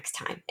change for next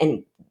time?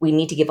 And we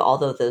need to give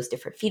all of those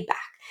different feedback.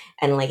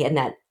 And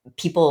that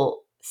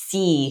people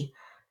see,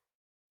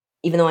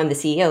 even though I'm the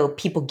CEO,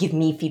 people give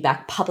me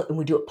feedback public and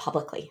we do it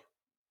publicly.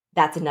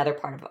 That's another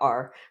part of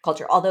our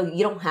culture. Although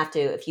you don't have to,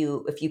 if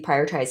you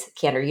prioritize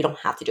candor, you don't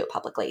have to do it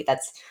publicly.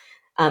 That's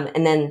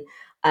and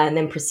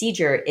then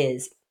procedure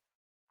is,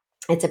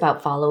 it's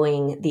about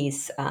following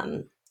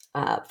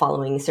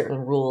certain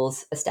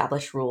rules,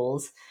 established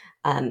rules,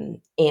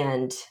 and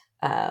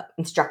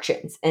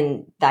instructions.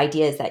 And the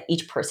idea is that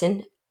each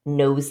person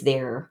knows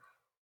their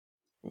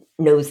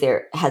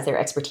has their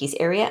expertise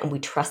area, and we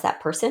trust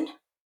that person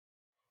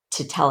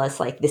to tell us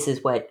like this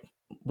is what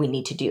we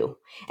need to do.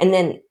 And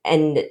then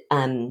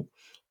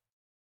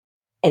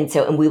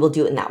And we will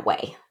do it in that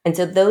way. And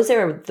so those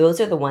are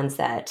the ones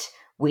that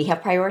we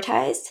have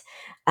prioritized,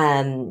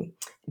 um,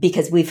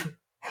 because we've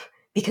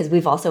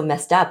also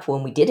messed up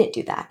when we didn't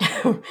do that.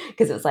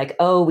 Because it was like,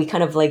 oh, we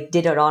kind of like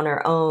did it on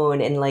our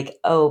own, and like,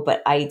 oh,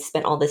 but I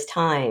spent all this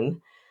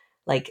time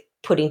like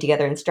putting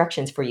together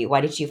instructions for you.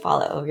 Why did you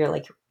follow? Oh, you're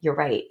like, you're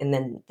right. And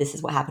then this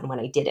is what happened when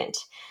I didn't.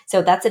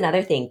 So that's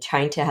another thing,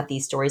 trying to have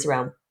these stories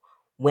around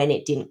when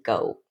it didn't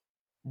go.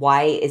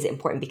 Why is it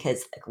important?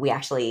 Because like,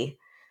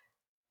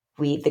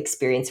 we've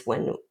experienced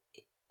when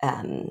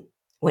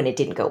it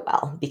didn't go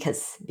well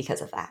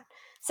because of that.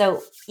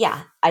 So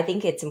yeah, I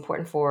think it's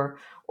important for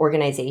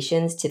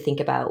organizations to think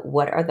about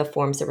what are the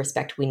forms of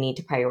respect we need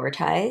to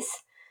prioritize,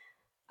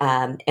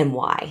 and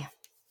why.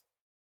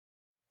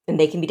 And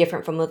they can be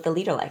different from what the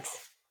leader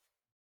likes.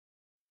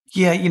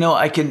 Yeah,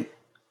 I can.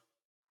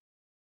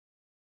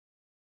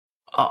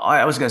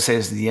 I was going to say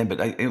this at the end, but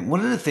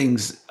one of the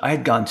things I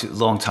had gone to a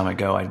long time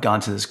ago, I'd gone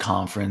to this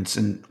conference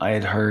and I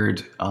had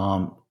heard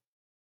one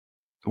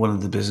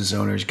of the business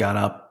owners got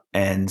up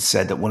and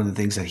said that one of the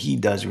things that he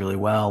does really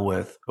well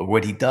with, or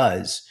what he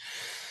does,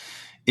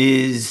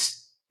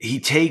 is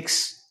he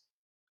takes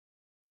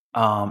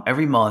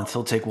every month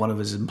he'll take one of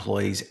his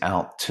employees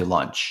out to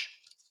lunch,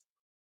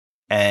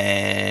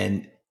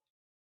 and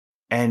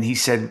he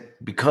said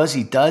because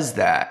he does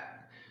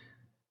that,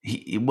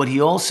 what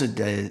he also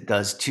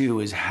does too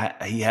is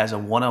he has a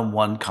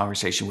one-on-one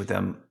conversation with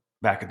them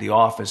back at the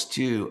office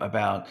too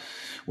about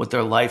what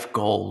their life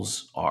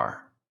goals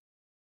are.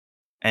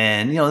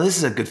 And this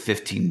is a good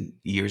 15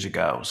 years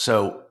ago.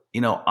 So,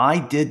 I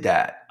did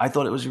that. I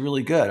thought it was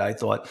really good. I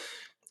thought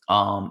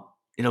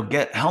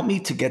get help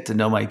me to get to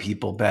know my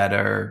people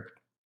better.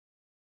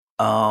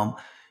 Um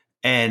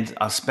and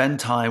I'll spend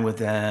time with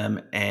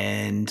them,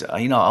 and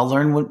I'll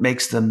learn what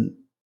makes them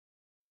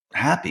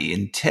happy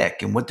and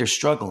tick and what they're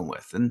struggling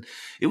with. And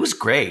it was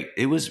great.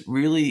 It was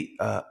really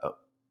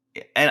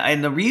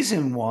and the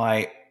reason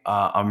why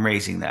I'm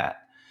raising that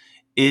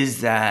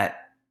is that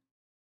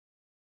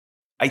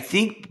I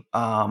think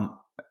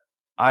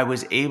I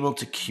was able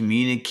to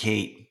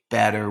communicate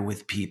better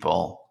with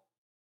people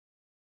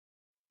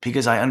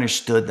because I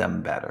understood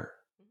them better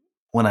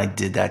when I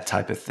did that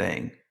type of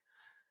thing.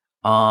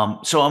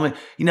 So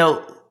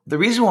the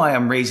reason why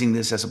I'm raising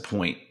this as a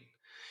point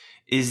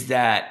is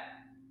that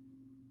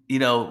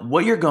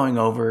what you're going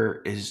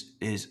over is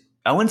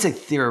I wouldn't say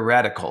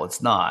theoretical.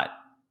 It's not.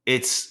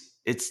 It's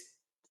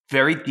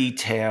very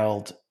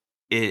detailed.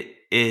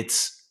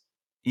 It's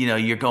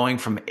you're going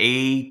from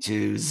A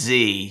to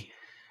Z,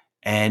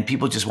 and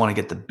people just want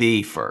to get the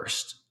B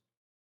first.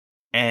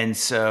 And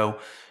so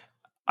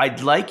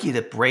I'd like you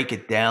to break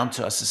it down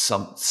to us as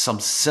some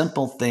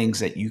simple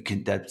things that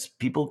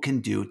people can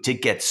do to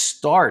get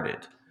started.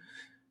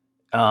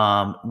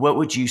 What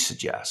would you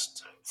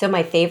suggest? So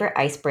my favorite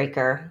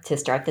icebreaker to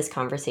start this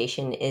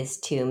conversation is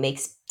to make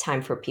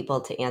time for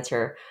people to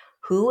answer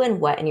who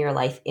and what in your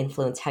life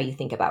influence how you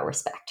think about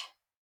respect.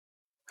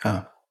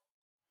 Huh.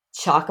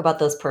 Talk about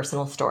those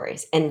personal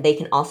stories, and they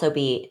can also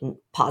be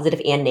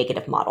positive and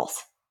negative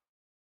models,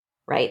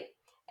 right?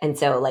 And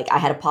so like I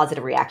had a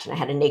positive reaction, I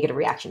had a negative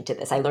reaction to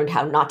this. I learned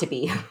how not to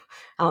be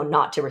how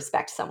not to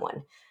respect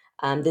someone.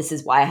 This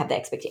is why I have the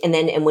expectation.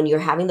 And when you're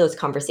having those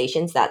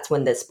conversations, that's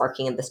when the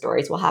sparking of the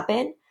stories will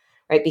happen,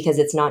 right? Because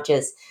it's not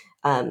just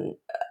um,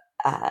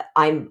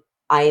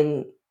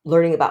 I'm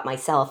learning about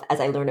myself as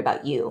I learn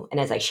about you and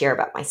as I share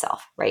about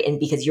myself, right? And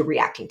because you're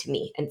reacting to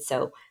me. And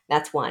so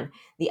that's one.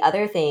 The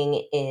other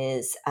thing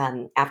is,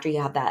 after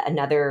you have that,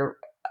 another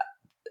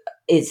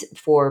is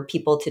for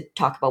people to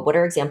talk about what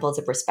are examples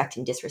of respect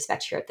and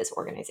disrespect here at this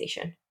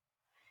organization.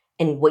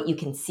 And what you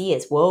can see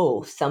is,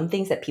 whoa, some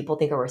things that people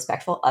think are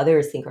respectful,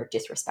 others think are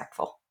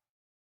disrespectful.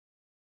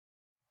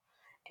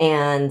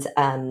 And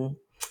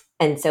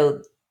and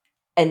so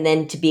and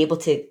then to be able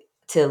to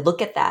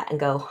look at that and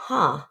go,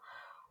 huh,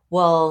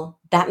 well,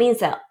 that means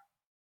that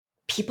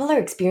people are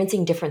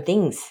experiencing different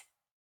things.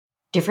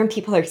 Different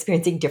people are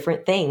experiencing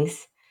different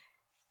things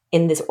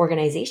in this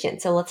organization.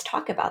 So let's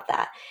talk about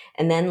that.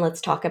 And then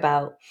let's talk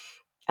about,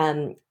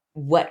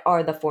 what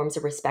are the forms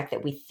of respect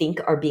that we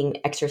think are being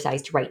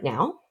exercised right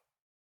now?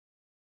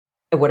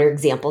 And what are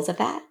examples of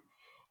that?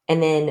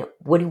 And then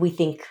what do we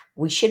think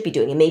we should be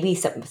doing? And maybe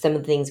some of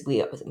the things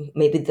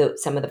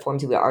some of the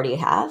forms we already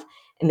have,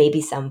 and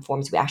maybe some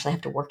forms we actually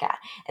have to work at.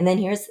 And then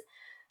here's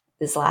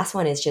this last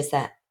one, is just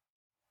that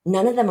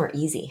none of them are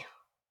easy.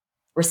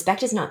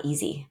 Respect is not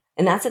easy.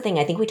 And that's the thing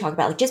I think we talk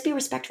about, like, just be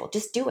respectful,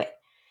 just do it.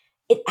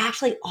 It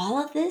actually, all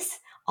of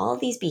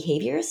these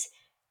behaviors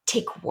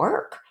take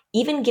work.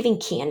 Even giving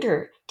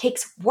candor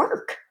takes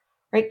work,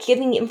 right?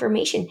 Giving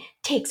information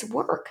takes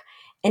work.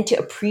 And to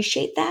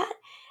appreciate that,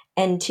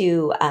 and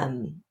to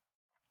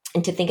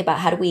think about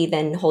how do we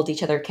then hold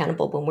each other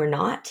accountable when we're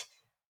not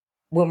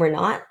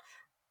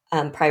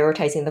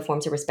prioritizing the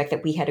forms of respect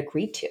that we had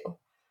agreed to.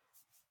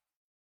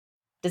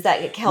 Does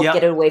that help Yeah,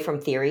 get it away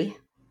from theory?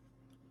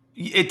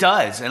 it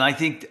does. And I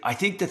think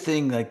the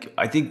thing, like,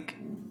 I think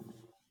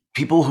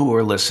people who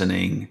are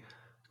listening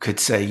could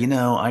say,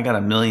 I got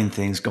a million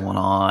things going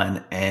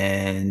on,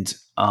 and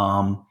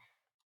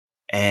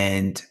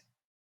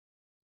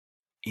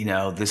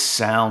this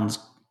sounds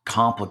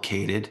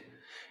complicated,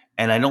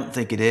 and I don't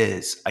think it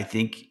is. I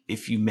think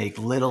if you make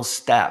little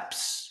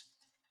steps,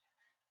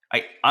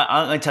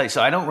 I tell you,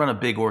 so I don't run a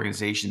big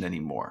organization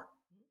anymore.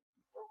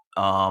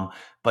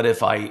 But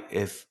if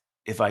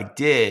I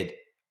did,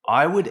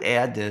 I would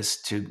add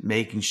this to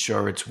making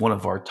sure it's one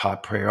of our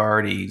top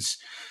priorities.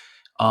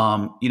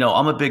 I'm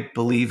a big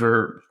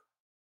believer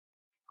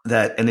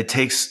that, and it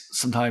takes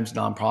sometimes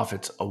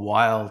nonprofits a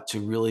while to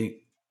really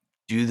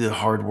do the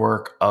hard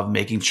work of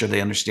making sure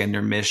they understand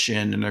their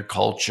mission and their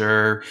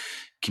culture,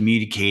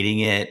 communicating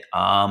it.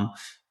 Uh,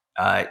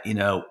 you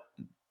know,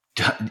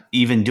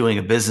 Even doing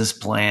a business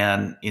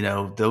plan,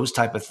 those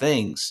type of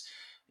things,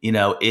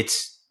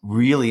 it's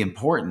really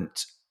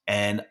important.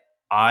 And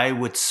I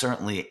would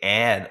certainly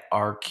add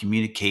our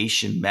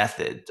communication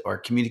method, our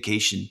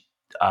communication.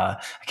 I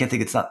can't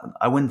think. It's not.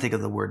 I wouldn't think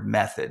of the word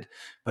method,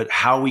 but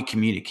how we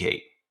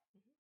communicate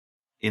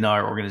in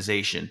our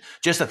organization,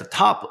 just at the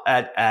top,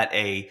 at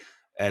a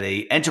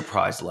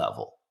enterprise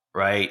level,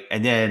 right?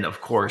 And then,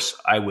 of course,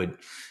 I would,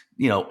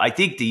 I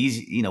think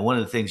one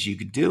of the things you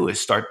could do is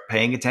start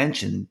paying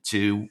attention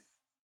to,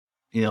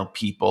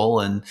 people,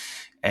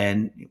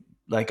 and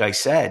like I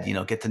said,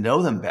 get to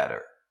know them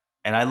better.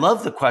 And I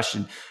love the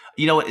question.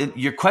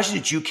 Your question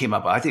that you came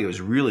up with, I think it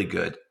was really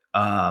good,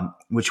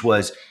 which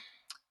was,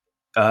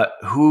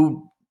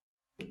 who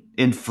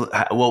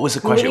what was the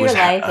Who in question? It your was,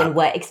 life and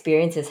what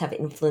experiences have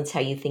influenced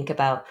how you think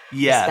about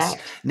yes.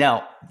 respect?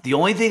 Now, the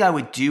only thing I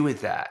would do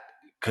with that,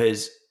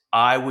 because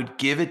I would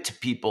give it to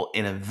people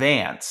in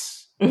advance,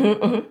 Hmm.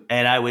 Hmm.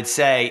 and I would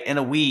say, in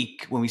a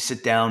week when we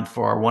sit down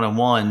for our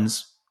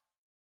one-on-ones,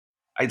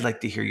 I'd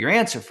like to hear your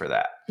answer for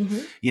that.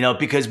 Hmm.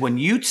 Because when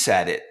you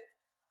said it,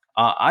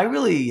 I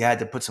really had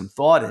to put some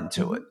thought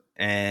into it.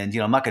 Hmm. And,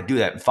 I'm not going to do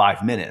that in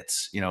 5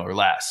 minutes, or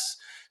less.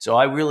 So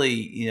I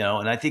really,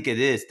 and I think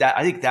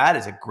I think that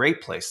is a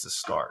great place to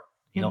start.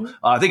 Hmm.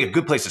 I think a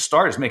good place to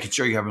start is making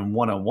sure you're having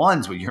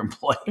one-on-ones with your Hmm.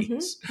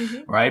 employees, Hmm.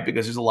 right?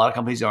 Because there's a lot of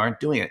companies that aren't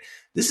doing it.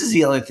 This is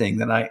the other thing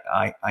that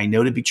I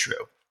know to be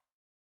true.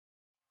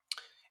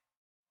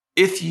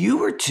 If you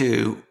were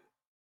to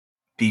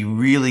be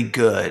really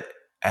good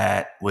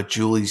at what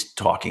Julie's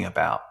talking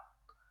about,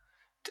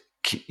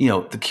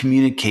 the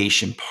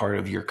communication part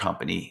of your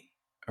company,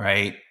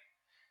 right?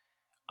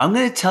 I'm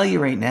going to tell you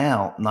right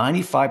now,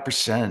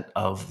 95%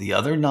 of the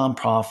other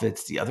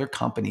nonprofits, the other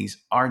companies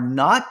are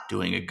not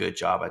doing a good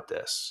job at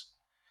this.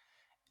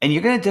 And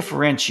you're going to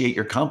differentiate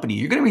your company.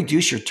 You're going to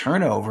reduce your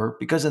turnover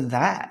because of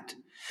that.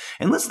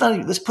 And let's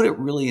put it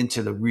really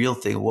into the real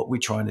thing of what we're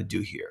trying to do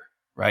here,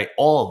 right?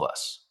 All of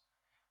us.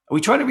 Are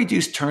we trying to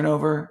reduce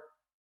turnover?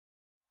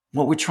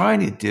 What we're trying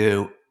to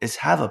do is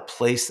have a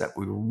place that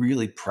we're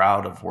really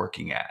proud of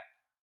working at.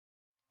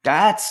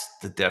 That's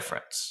the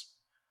difference.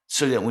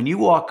 So that when you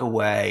walk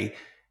away,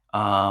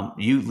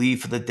 you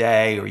leave for the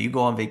day, or you go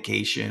on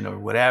vacation, or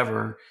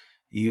whatever,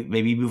 you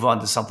maybe move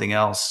on to something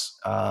else.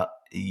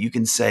 You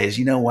can say,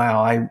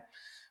 wow,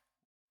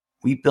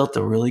 we built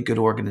a really good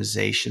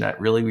organization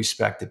that really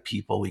respected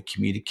people. We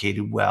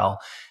communicated well,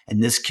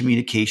 and this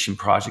communication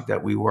project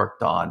that we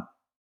worked on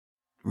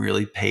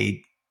really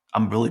paid.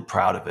 I'm really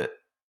proud of it.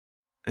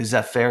 Is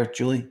that fair,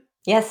 Julie?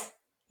 Yes.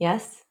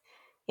 Yes.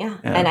 Yeah.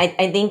 And Yeah.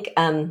 I think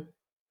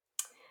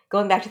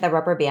going back to the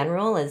rubber band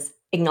rule is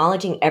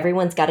acknowledging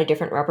everyone's got a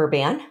different rubber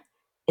band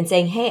and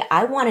saying, hey,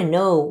 I want to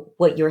know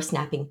what your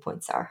snapping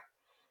points are.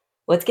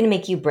 What's going to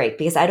make you break?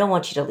 Because I don't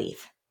want you to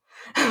leave.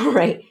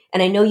 Right.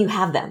 And I know you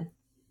have them.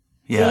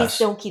 Please Yes.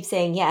 don't keep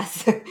saying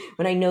yes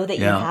when I know that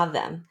you Yeah. have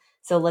them.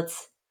 So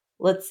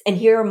and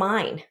here are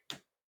mine.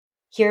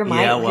 Yeah. Here's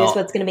Well,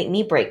 what's going to make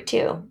me break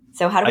too.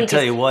 So how do I we tell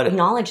just you what.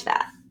 acknowledge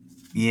that?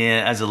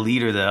 Yeah, as a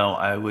leader, though,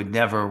 I would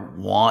never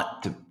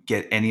want to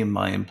get any of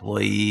my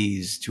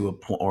employees to a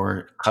point,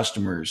 or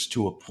customers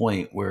to a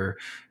point where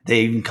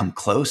they even come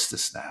close to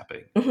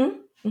snapping. Hmm.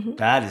 Hmm.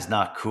 That is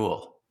not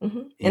cool.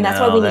 Hmm. And that's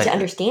why we need to That,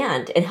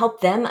 understand and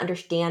help them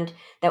understand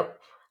that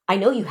I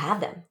know you have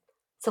them.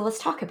 So let's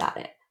talk about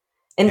it.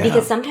 And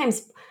because yeah.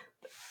 sometimes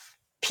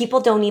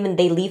people don't even,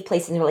 they leave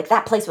places and they're like,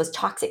 that place was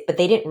toxic, but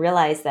they didn't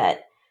realize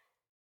that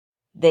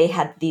they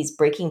had these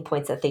breaking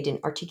points that they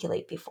didn't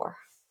articulate before.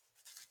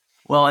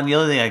 Well, and the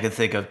other thing I can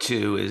think of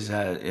too is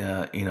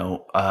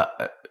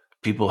that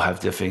people have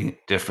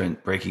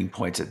different breaking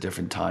points at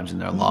different times in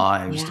their Mhm.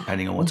 lives, Yeah.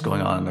 depending on what's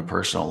going on in their Hmm.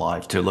 personal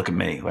life. To look at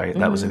me, right?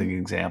 That was an Hmm.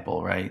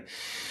 example, right?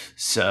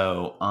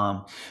 So,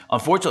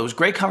 unfortunately, it was a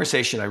great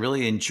conversation. I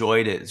really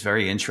enjoyed it. It's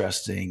very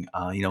interesting.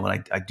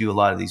 When I do a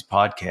lot of these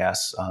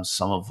podcasts,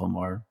 some of them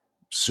are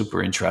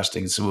super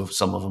interesting. Some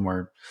of them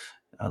are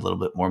a little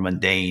bit more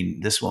mundane.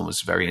 This one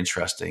was very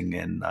interesting,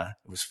 and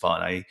it was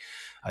fun.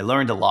 I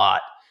learned a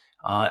lot.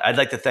 I'd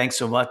like to thank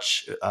so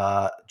much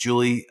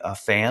Julie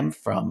Pham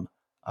from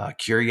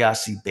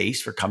Curiosity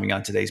Base for coming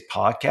on today's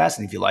podcast.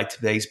 And if you like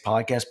today's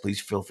podcast, please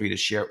feel free to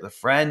share it with a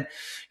friend.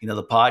 The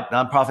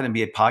Nonprofit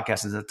MBA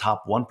podcast is the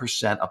top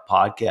 1% of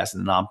podcasts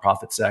in the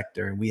nonprofit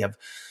sector, and we have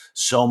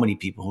so many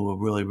people who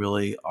really,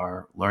 really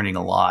are learning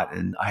a lot.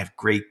 And I have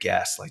great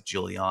guests like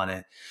Julie on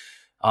it.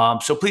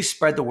 So please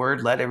spread the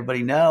word. Let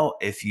everybody know.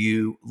 If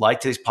you like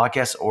today's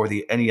podcast or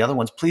any other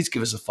ones, please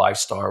give us a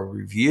 5-star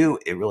review.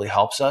 It really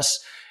helps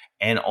us.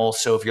 And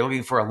also, if you're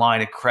looking for a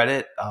line of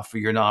credit for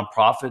your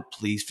nonprofit,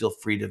 please feel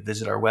free to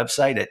visit our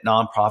website at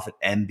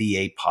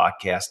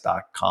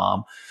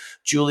nonprofitmbapodcast.com.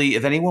 Julie,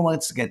 if anyone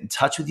wants to get in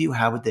touch with you,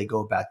 how would they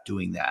go about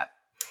doing that?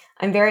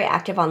 I'm very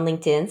active on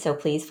LinkedIn, so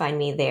please find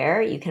me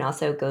there. You can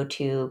also go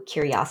to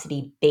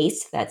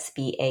curiositybased, that's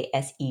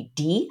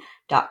BASED.com,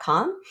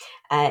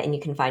 and you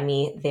can find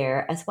me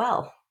there as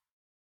well.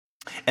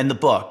 And the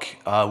book,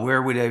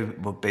 where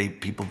would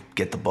people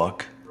get the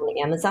book? On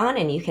Amazon,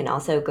 and you can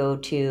also get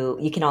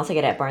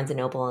it at Barnes and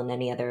Noble and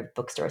any other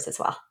bookstores as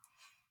well.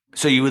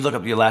 So you would look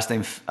up your last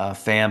name,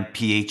 Pham,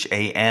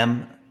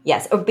 Pham.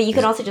 Yes, but you can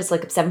Is also just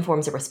look up Seven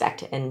Forms of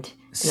Respect and it'll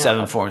Seven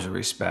help you. Forms of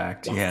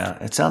Respect. Yes.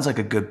 Yeah, it sounds like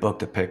a good book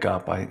to pick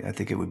up. I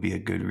think it would be a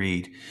good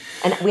read.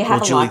 And we Well,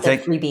 have Julie, lots of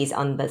thank freebies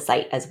on the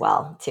site as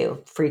well,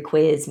 too. Free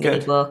quiz, mini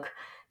good. book,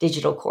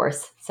 digital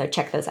course. So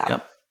check those out.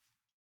 Yep.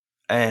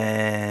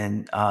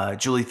 And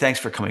Julie, thanks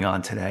for coming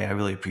on today. I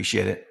really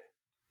appreciate it.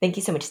 Thank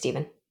you so much,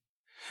 Stephen.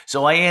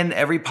 So I end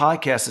every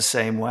podcast the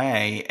same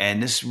way,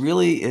 and this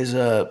really is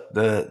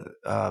the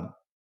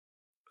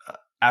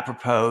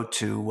apropos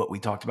to what we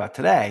talked about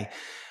today.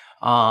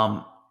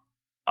 I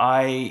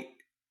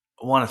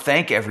want to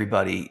thank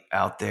everybody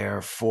out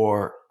there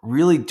for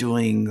really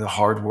doing the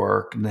hard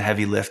work and the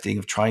heavy lifting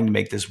of trying to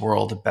make this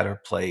world a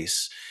better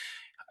place.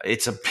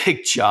 It's a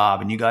big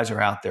job, and you guys are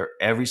out there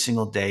every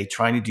single day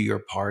trying to do your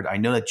part. I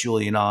know that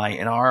Julie and I,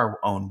 in our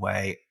own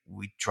way,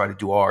 we try to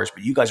do ours,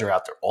 but you guys are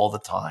out there all the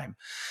time.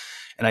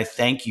 And I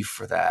thank you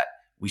for that.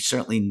 We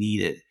certainly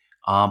need it.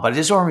 But I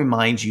just want to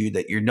remind you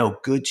that you're no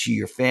good to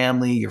your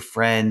family, your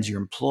friends,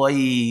 your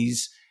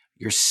employees,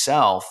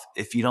 yourself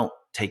if you don't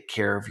take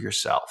care of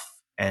yourself.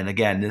 And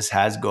again, this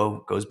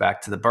goes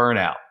back to the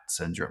burnout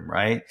syndrome,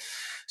 right?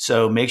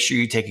 So make sure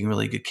you're taking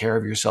really good care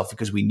of yourself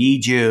because we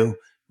need you.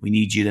 We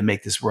need you to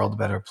make this world a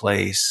better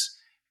place.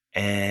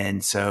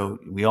 And so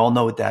we all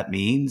know what that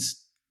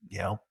means,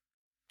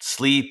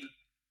 sleep,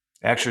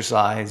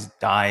 exercise,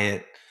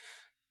 diet,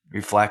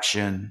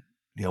 reflection,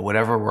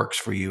 whatever works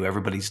for you.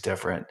 Everybody's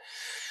different.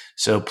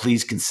 So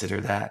please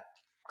consider that.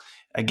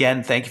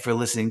 Again, thank you for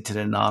listening to the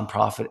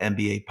Nonprofit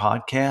MBA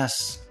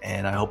podcast.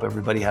 And I hope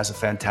everybody has a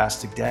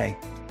fantastic day.